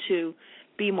learn to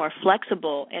be more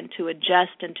flexible and to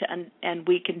adjust, and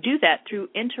we can do that through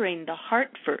entering the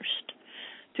heart first.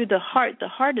 Through the heart. The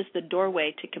heart is the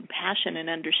doorway to compassion and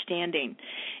understanding.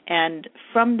 And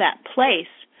from that place,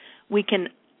 we can,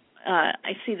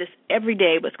 I see this every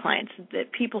day with clients,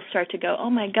 that people start to go, oh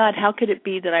my God, how could it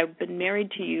be that I've been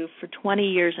married to you for 20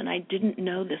 years and I didn't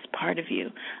know this part of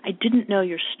you? I didn't know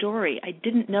your story. I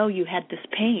didn't know you had this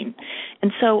pain.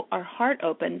 And so our heart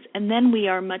opens, and then we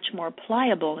are much more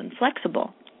pliable and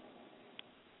flexible.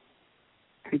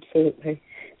 Absolutely.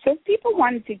 So if people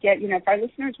wanted to get, if our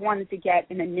listeners wanted to get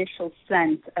an initial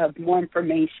sense of more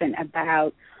information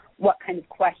about what kind of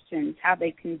questions, how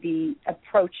they can be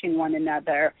approaching one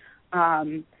another,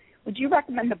 would you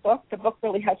recommend the book? The book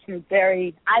really has some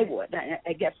I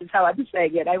guess is how I'm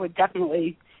saying it. I would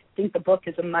definitely think the book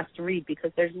is a must-read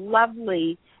because there's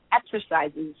lovely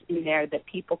exercises in there that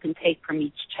people can take from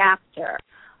each chapter.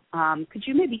 Could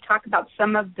you maybe talk about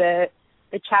some of the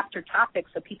chapter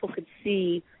topics so people could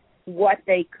see what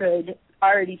they could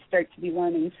already start to be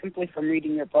learning simply from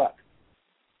reading your book?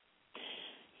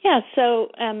 Yeah, so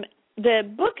the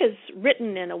book is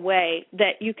written in a way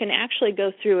that you can actually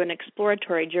go through an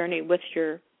exploratory journey with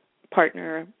your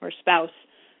partner or spouse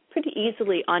pretty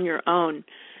easily on your own.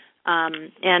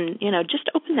 And, just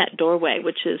open that doorway,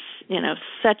 which is,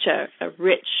 such a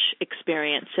rich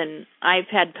experience. And I've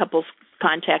had couples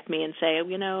contact me and say,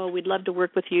 we'd love to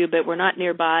work with you, but we're not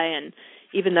nearby. And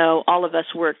even though all of us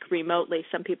work remotely,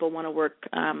 some people want to work,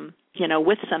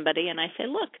 with somebody. And I say,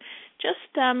 look, just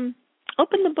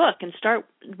open the book and start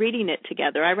reading it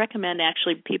together. I recommend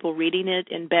actually people reading it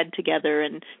in bed together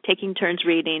and taking turns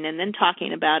reading and then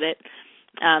talking about it,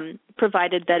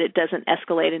 provided that it doesn't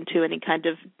escalate into any kind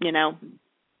of,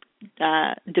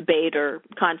 debate or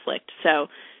conflict. So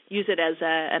use it as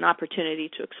an opportunity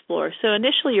to explore. So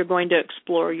initially you're going to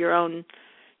explore your own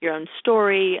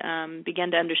story,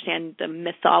 begin to understand the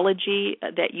mythology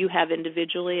that you have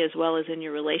individually as well as in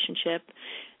your relationship.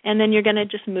 And then you're going to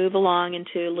just move along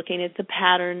into looking at the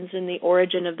patterns and the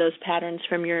origin of those patterns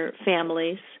from your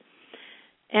families.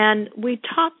 And we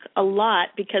talk a lot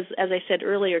because, as I said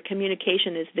earlier,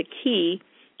 communication is the key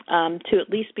to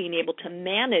at least being able to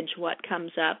manage what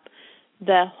comes up,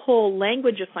 the whole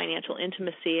language of financial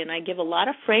intimacy. And I give a lot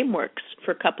of frameworks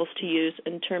for couples to use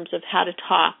in terms of how to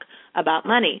talk about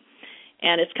money.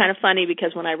 And it's kind of funny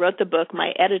because when I wrote the book,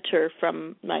 my editor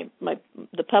from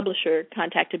the publisher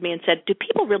contacted me and said, do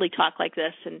people really talk like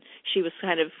this? And she was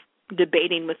kind of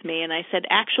debating with me. And I said,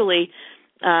 actually,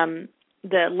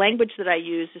 the language that I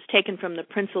use is taken from the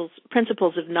principles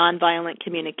of nonviolent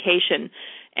communication.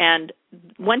 And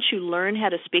once you learn how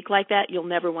to speak like that, you'll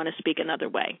never want to speak another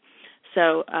way.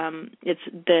 So it's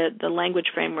the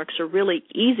language frameworks are really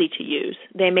easy to use.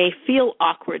 They may feel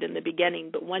awkward in the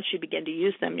beginning, but once you begin to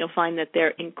use them, you'll find that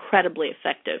they're incredibly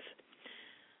effective.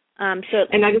 And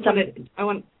I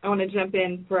want to jump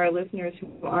in for our listeners who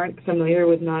aren't familiar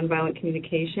with nonviolent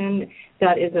communication.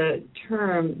 That is a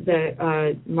term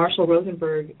that Marshall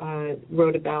Rosenberg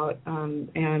wrote about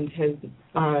and has.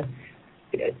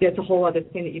 It's a whole other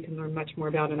thing that you can learn much more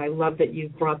about, and I love that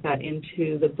you've brought that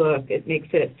into the book. It makes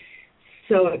it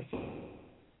so.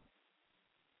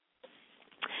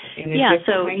 Yeah,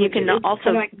 so you can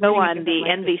also go on the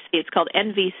NVC. It's called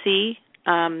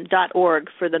NVC.org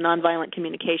for the Nonviolent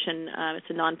Communication. It's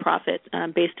a nonprofit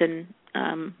based in,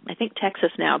 I think,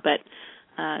 Texas now, but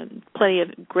plenty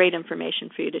of great information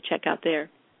for you to check out there.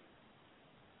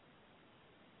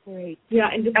 Great. Yeah,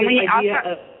 and just the idea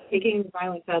of taking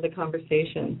violence out of the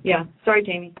conversation. Yeah. Sorry,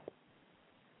 Jamie.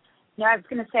 Yeah, I was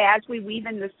going to say, as we weave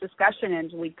in this discussion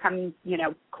and we come,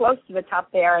 close to the top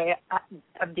area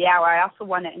of the hour, I also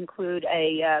want to include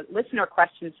a listener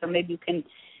question, so maybe you can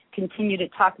continue to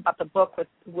talk about the book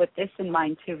with this in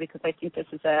mind, too, because I think this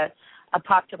is a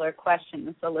popular question.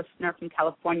 There's a listener from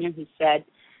California who said,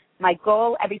 my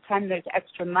goal every time there's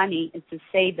extra money is to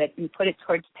save it and put it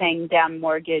towards paying down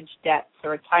mortgage, debts,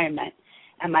 or retirement.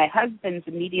 And my husband's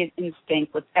immediate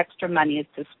instinct with extra money is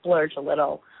to splurge a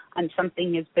little on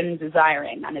something he's been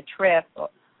desiring, on a trip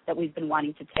that we've been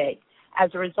wanting to take. As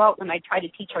a result, when I try to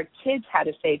teach our kids how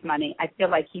to save money, I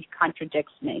feel like he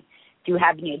contradicts me. Do you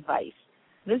have any advice?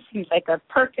 This seems like a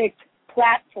perfect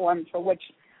platform for which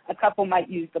a couple might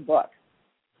use the book.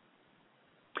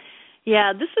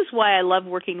 Yeah, this is why I love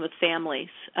working with families,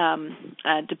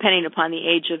 depending upon the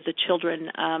age of the children,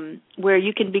 where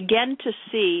you can begin to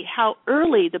see how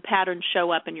early the patterns show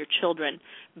up in your children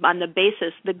on the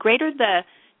basis. The greater the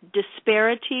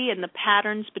disparity in the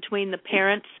patterns between the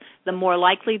parents, the more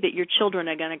likely that your children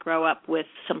are going to grow up with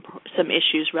some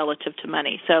issues relative to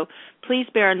money. So please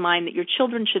bear in mind that your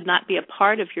children should not be a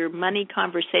part of your money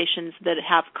conversations that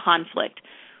have conflict.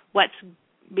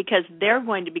 Because they're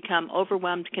going to become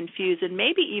overwhelmed, confused, and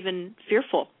maybe even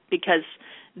fearful because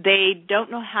they don't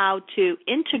know how to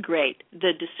integrate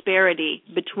the disparity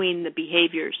between the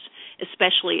behaviors,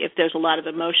 especially if there's a lot of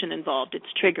emotion involved.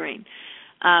 It's triggering.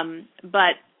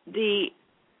 But the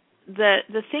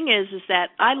thing is that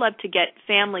I love to get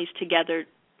families together,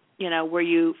 where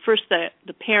you first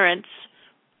the parents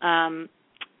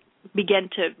begin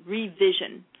to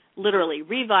literally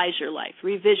revise your life,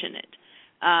 revision it.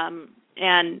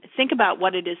 And think about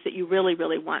what it is that you really,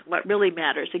 really want, what really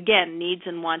matters. Again, needs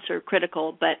and wants are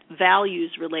critical, but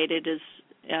values related is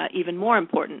even more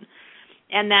important.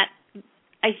 And that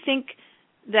I think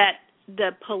that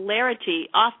the polarity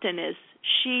often is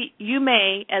you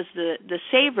may, as the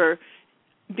saver,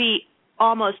 be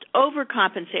almost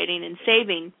overcompensating and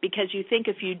saving because you think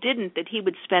if you didn't that he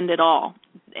would spend it all.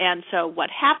 And so what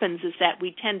happens is that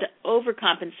we tend to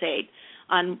overcompensate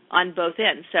on both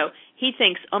ends. So he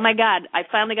thinks, oh, my God, I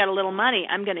finally got a little money.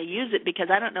 I'm going to use it because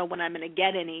I don't know when I'm going to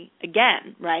get any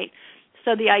again, right?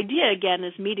 So the idea, again,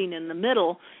 is meeting in the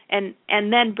middle and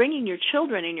then bringing your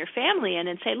children and your family in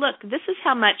and say, look, this is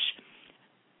how much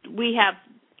we have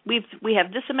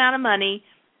this amount of money,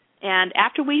 and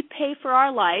after we pay for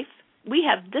our life, we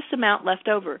have this amount left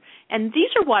over. And these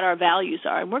are what our values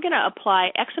are. And we're going to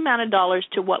apply X amount of dollars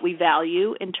to what we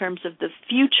value in terms of the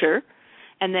future,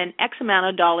 and then X amount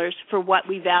of dollars for what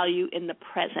we value in the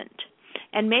present,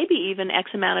 and maybe even X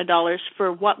amount of dollars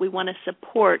for what we want to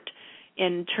support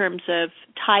in terms of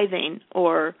tithing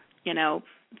or,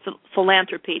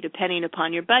 philanthropy, depending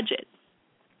upon your budget.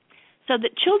 So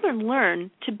that children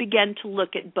learn to begin to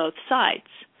look at both sides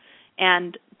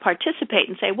and participate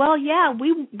and say, well, yeah,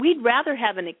 we'd rather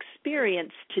have an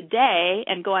experience today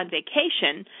and go on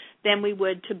vacation than we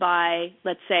would to buy,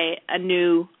 let's say, a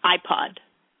new iPod,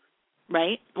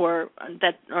 right? Or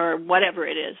whatever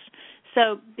it is.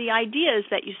 So the idea is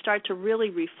that you start to really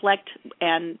reflect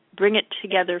and bring it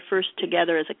together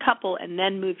as a couple and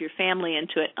then move your family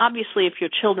into it. Obviously, if your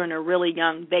children are really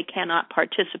young, they cannot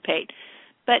participate.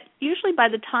 But usually by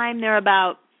the time they're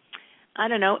about, 8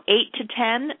 to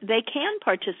 10, they can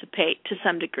participate to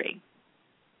some degree.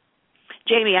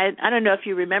 Jamie, I don't know if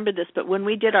you remember this, but when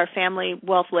we did our Family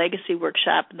Wealth Legacy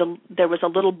Workshop, there was a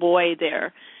little boy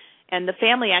there. And the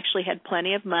family actually had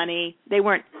plenty of money. They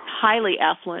weren't highly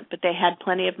affluent, but they had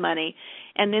plenty of money.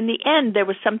 And in the end, there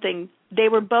was something, they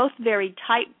were both very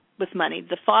tight with money.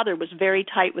 The father was very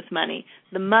tight with money.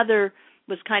 The mother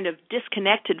was kind of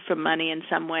disconnected from money in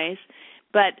some ways.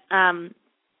 But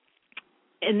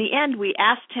in the end, we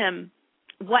asked him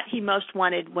what he most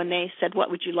wanted when they said,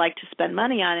 what would you like to spend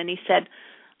money on? And he said,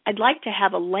 I'd like to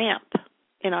have a lamp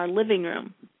in our living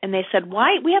room. And they said,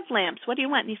 why? We have lamps. What do you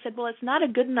want? And he said, well, it's not a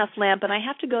good enough lamp, and I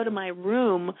have to go to my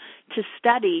room to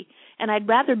study, and I'd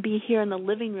rather be here in the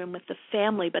living room with the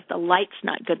family, but the light's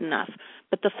not good enough.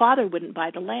 But the father wouldn't buy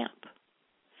the lamp.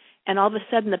 And all of a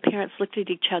sudden, the parents looked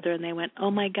at each other, and they went, oh,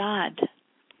 my God.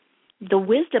 The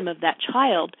wisdom of that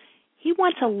child, he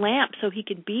wants a lamp so he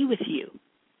could be with you,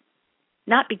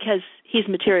 not because he's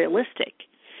materialistic.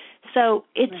 So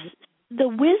it's the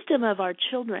wisdom of our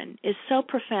children is so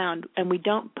profound, and we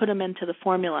don't put them into the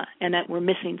formula, and that we're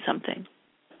missing something.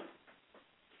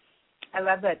 I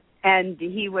love it. And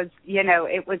he was,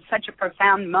 it was such a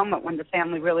profound moment when the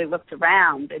family really looked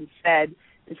around and said,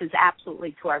 this is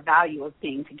absolutely to our value of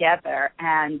being together.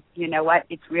 And you know what?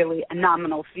 It's really a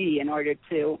nominal fee in order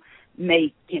to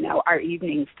make, our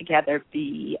evenings together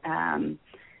be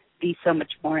so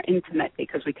much more intimate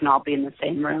because we can all be in the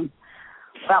same room.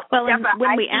 Well, Deborah,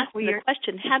 when we asked him the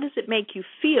question, how does it make you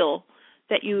feel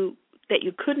that you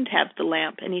couldn't have the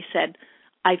lamp? And he said,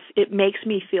 it makes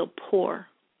me feel poor.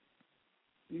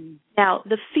 Mm. Now,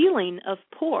 the feeling of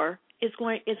poor is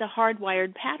a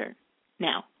hardwired pattern.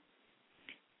 Now,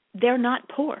 they're not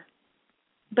poor.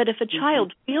 But if a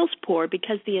child feels poor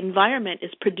because the environment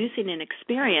is producing an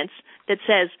experience that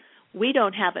says we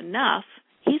don't have enough,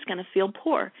 he's going to feel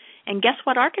poor. And guess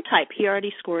what archetype he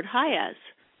already scored high as?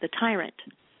 The tyrant.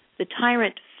 The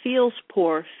tyrant feels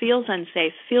poor, feels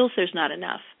unsafe, feels there's not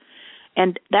enough.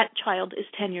 And that child is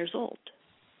 10 years old.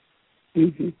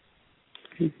 Mm-hmm.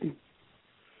 Mm-hmm.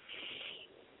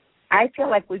 I feel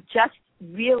like we've just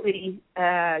really,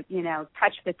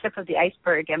 touch the tip of the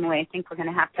iceberg, Emily, I think we're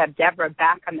going to have Deborah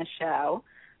back on the show.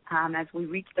 As we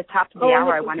reach the top of the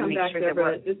hour, I want to make sure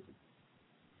Deborah. that we're...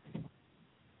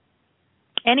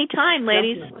 Anytime,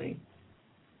 ladies. Definitely.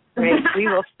 Great. We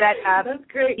will set up. That's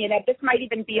great. This might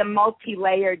even be a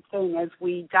multi-layered thing as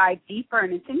we dive deeper.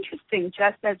 And it's interesting,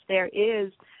 just as there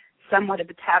is somewhat of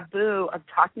a taboo of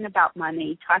talking about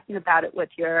money, talking about it with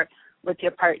your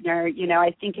partner.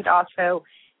 I think it also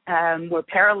we're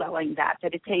paralleling that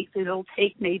it'll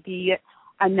take maybe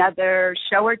another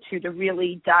show or two to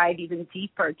really dive even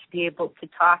deeper to be able to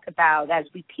talk about, as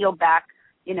we peel back,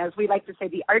 as we like to say,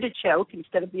 the artichoke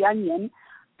instead of the onion,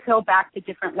 peel back the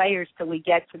different layers till we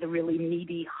get to the really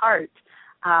meaty heart.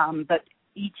 But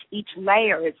each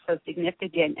layer is so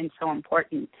significant and so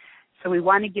important. So we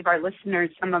want to give our listeners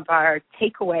some of our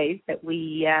takeaways that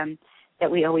we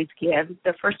always give.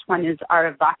 The first one is our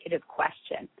evocative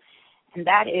question. And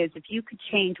that is, if you could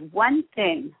change one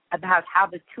thing about how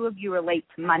the two of you relate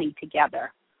to money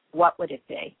together, what would it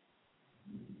be?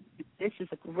 This is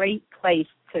a great place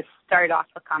to start off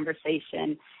a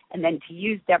conversation and then to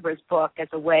use Deborah's book as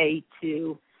a way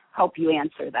to help you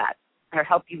answer that or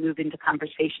help you move into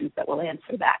conversations that will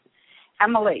answer that.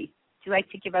 Emily, would you like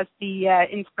to give us the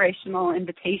inspiring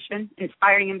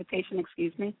invitation,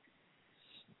 excuse me?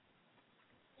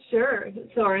 Sure.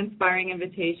 So our inspiring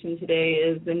invitation today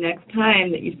is the next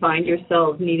time that you find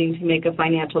yourselves needing to make a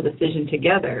financial decision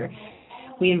together,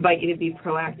 we invite you to be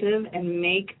proactive and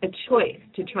make a choice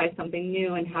to try something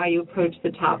new in how you approach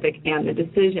the topic and the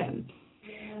decision.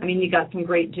 I mean, you got some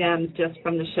great gems just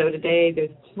from the show today.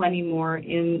 There's plenty more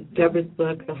in Deborah's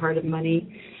book, The Heart of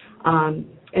Money. And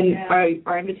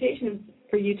our invitation is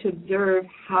for you to observe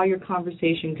how your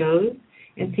conversation goes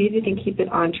and see if you can keep it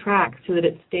on track so that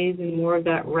it stays in more of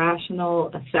that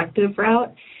rational, effective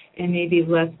route and maybe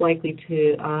less likely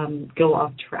to go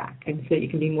off track, and so you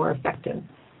can be more effective.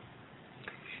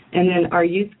 And then our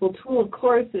useful tool, of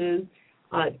course, is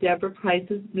Deborah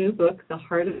Price's new book, The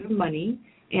Heart of Money.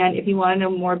 And if you want to know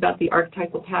more about the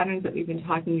archetypal patterns that we've been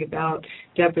talking about,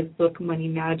 Deborah's book, Money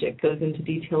Magic, goes into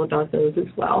detail about those as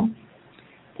well.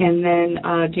 And then,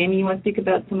 Jamie, you want to speak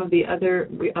about some of the other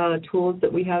tools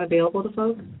that we have available to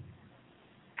folks?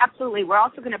 Absolutely. We're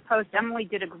also going to post, Emily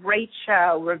did a great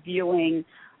show reviewing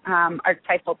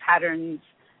archetypal patterns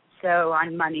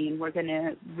on money, and we're going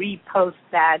to repost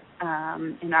that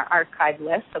in our archive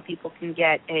list so people can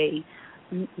get a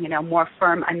more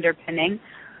firm underpinning.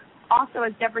 Also,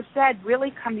 as Deborah said,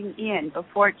 really coming in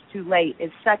before it's too late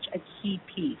is such a key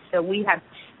piece. So we have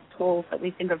tools that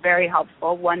we think are very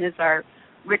helpful. One is our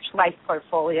Rich Life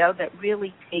portfolio that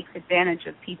really takes advantage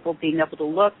of people being able to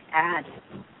look at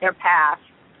their past,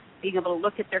 being able to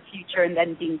look at their future, and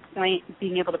then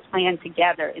being able to plan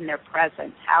together in their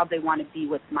present how they want to be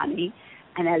with money.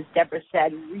 And as Deborah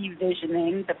said,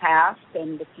 revisioning the past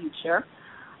and the future.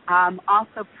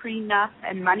 Also prenup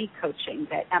and money coaching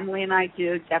that Emily and I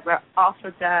do, Deborah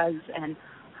also does, and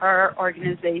her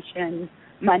organization,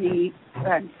 I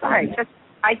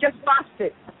just lost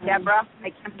it, Deborah.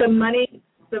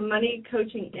 The Money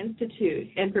Coaching Institute.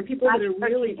 And for people that are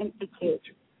really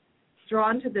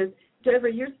drawn to this,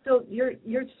 Deborah,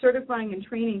 you're certifying and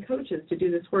training coaches to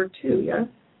do this work too, yes?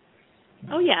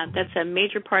 Oh yeah, that's a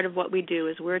major part of what we do.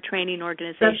 Is we're a training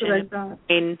organization. That's what I thought.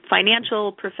 In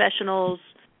financial professionals,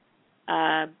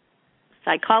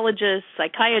 psychologists,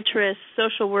 psychiatrists,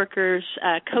 social workers,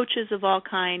 coaches of all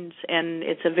kinds, and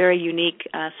it's a very unique,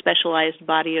 specialized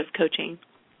body of coaching.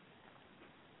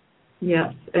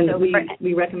 Yes, and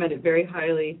we recommend it very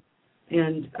highly.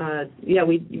 And,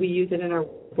 we use it in our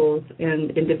goals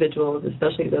and individuals,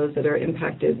 especially those that are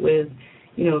impacted with,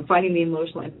 finding the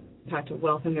emotional impact of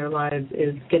wealth in their lives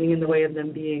is getting in the way of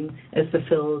them being as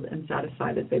fulfilled and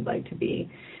satisfied as they'd like to be.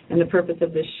 And the purpose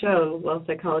of this show, Wealth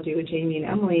Psychology with Jamie and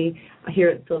Emily, here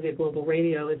at Sylvia Global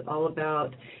Radio, is all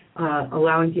about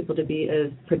allowing people to be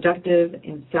as productive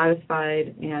and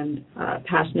satisfied and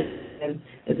passionate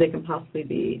as they can possibly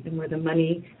be, and where the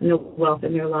money and the wealth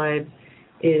in their lives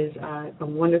is a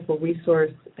wonderful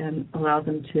resource and allows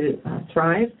them to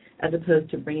thrive, as opposed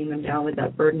to bringing them down with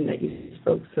that burden that you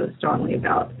spoke so strongly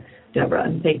about, Deborah.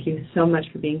 And thank you so much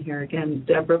for being here again.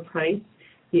 Deborah Price,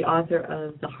 the author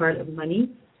of The Heart of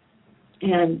Money.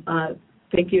 And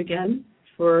thank you again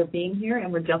for being here,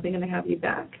 and we're definitely going to have you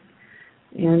back.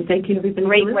 And thank you, everybody.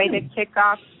 Great way to kick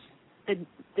off the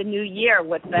new year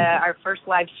with our first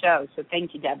live show. So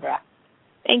thank you, Deborah.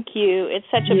 Thank you. It's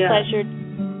such a pleasure to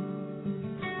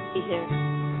be here.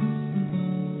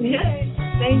 Yay.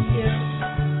 Thank you.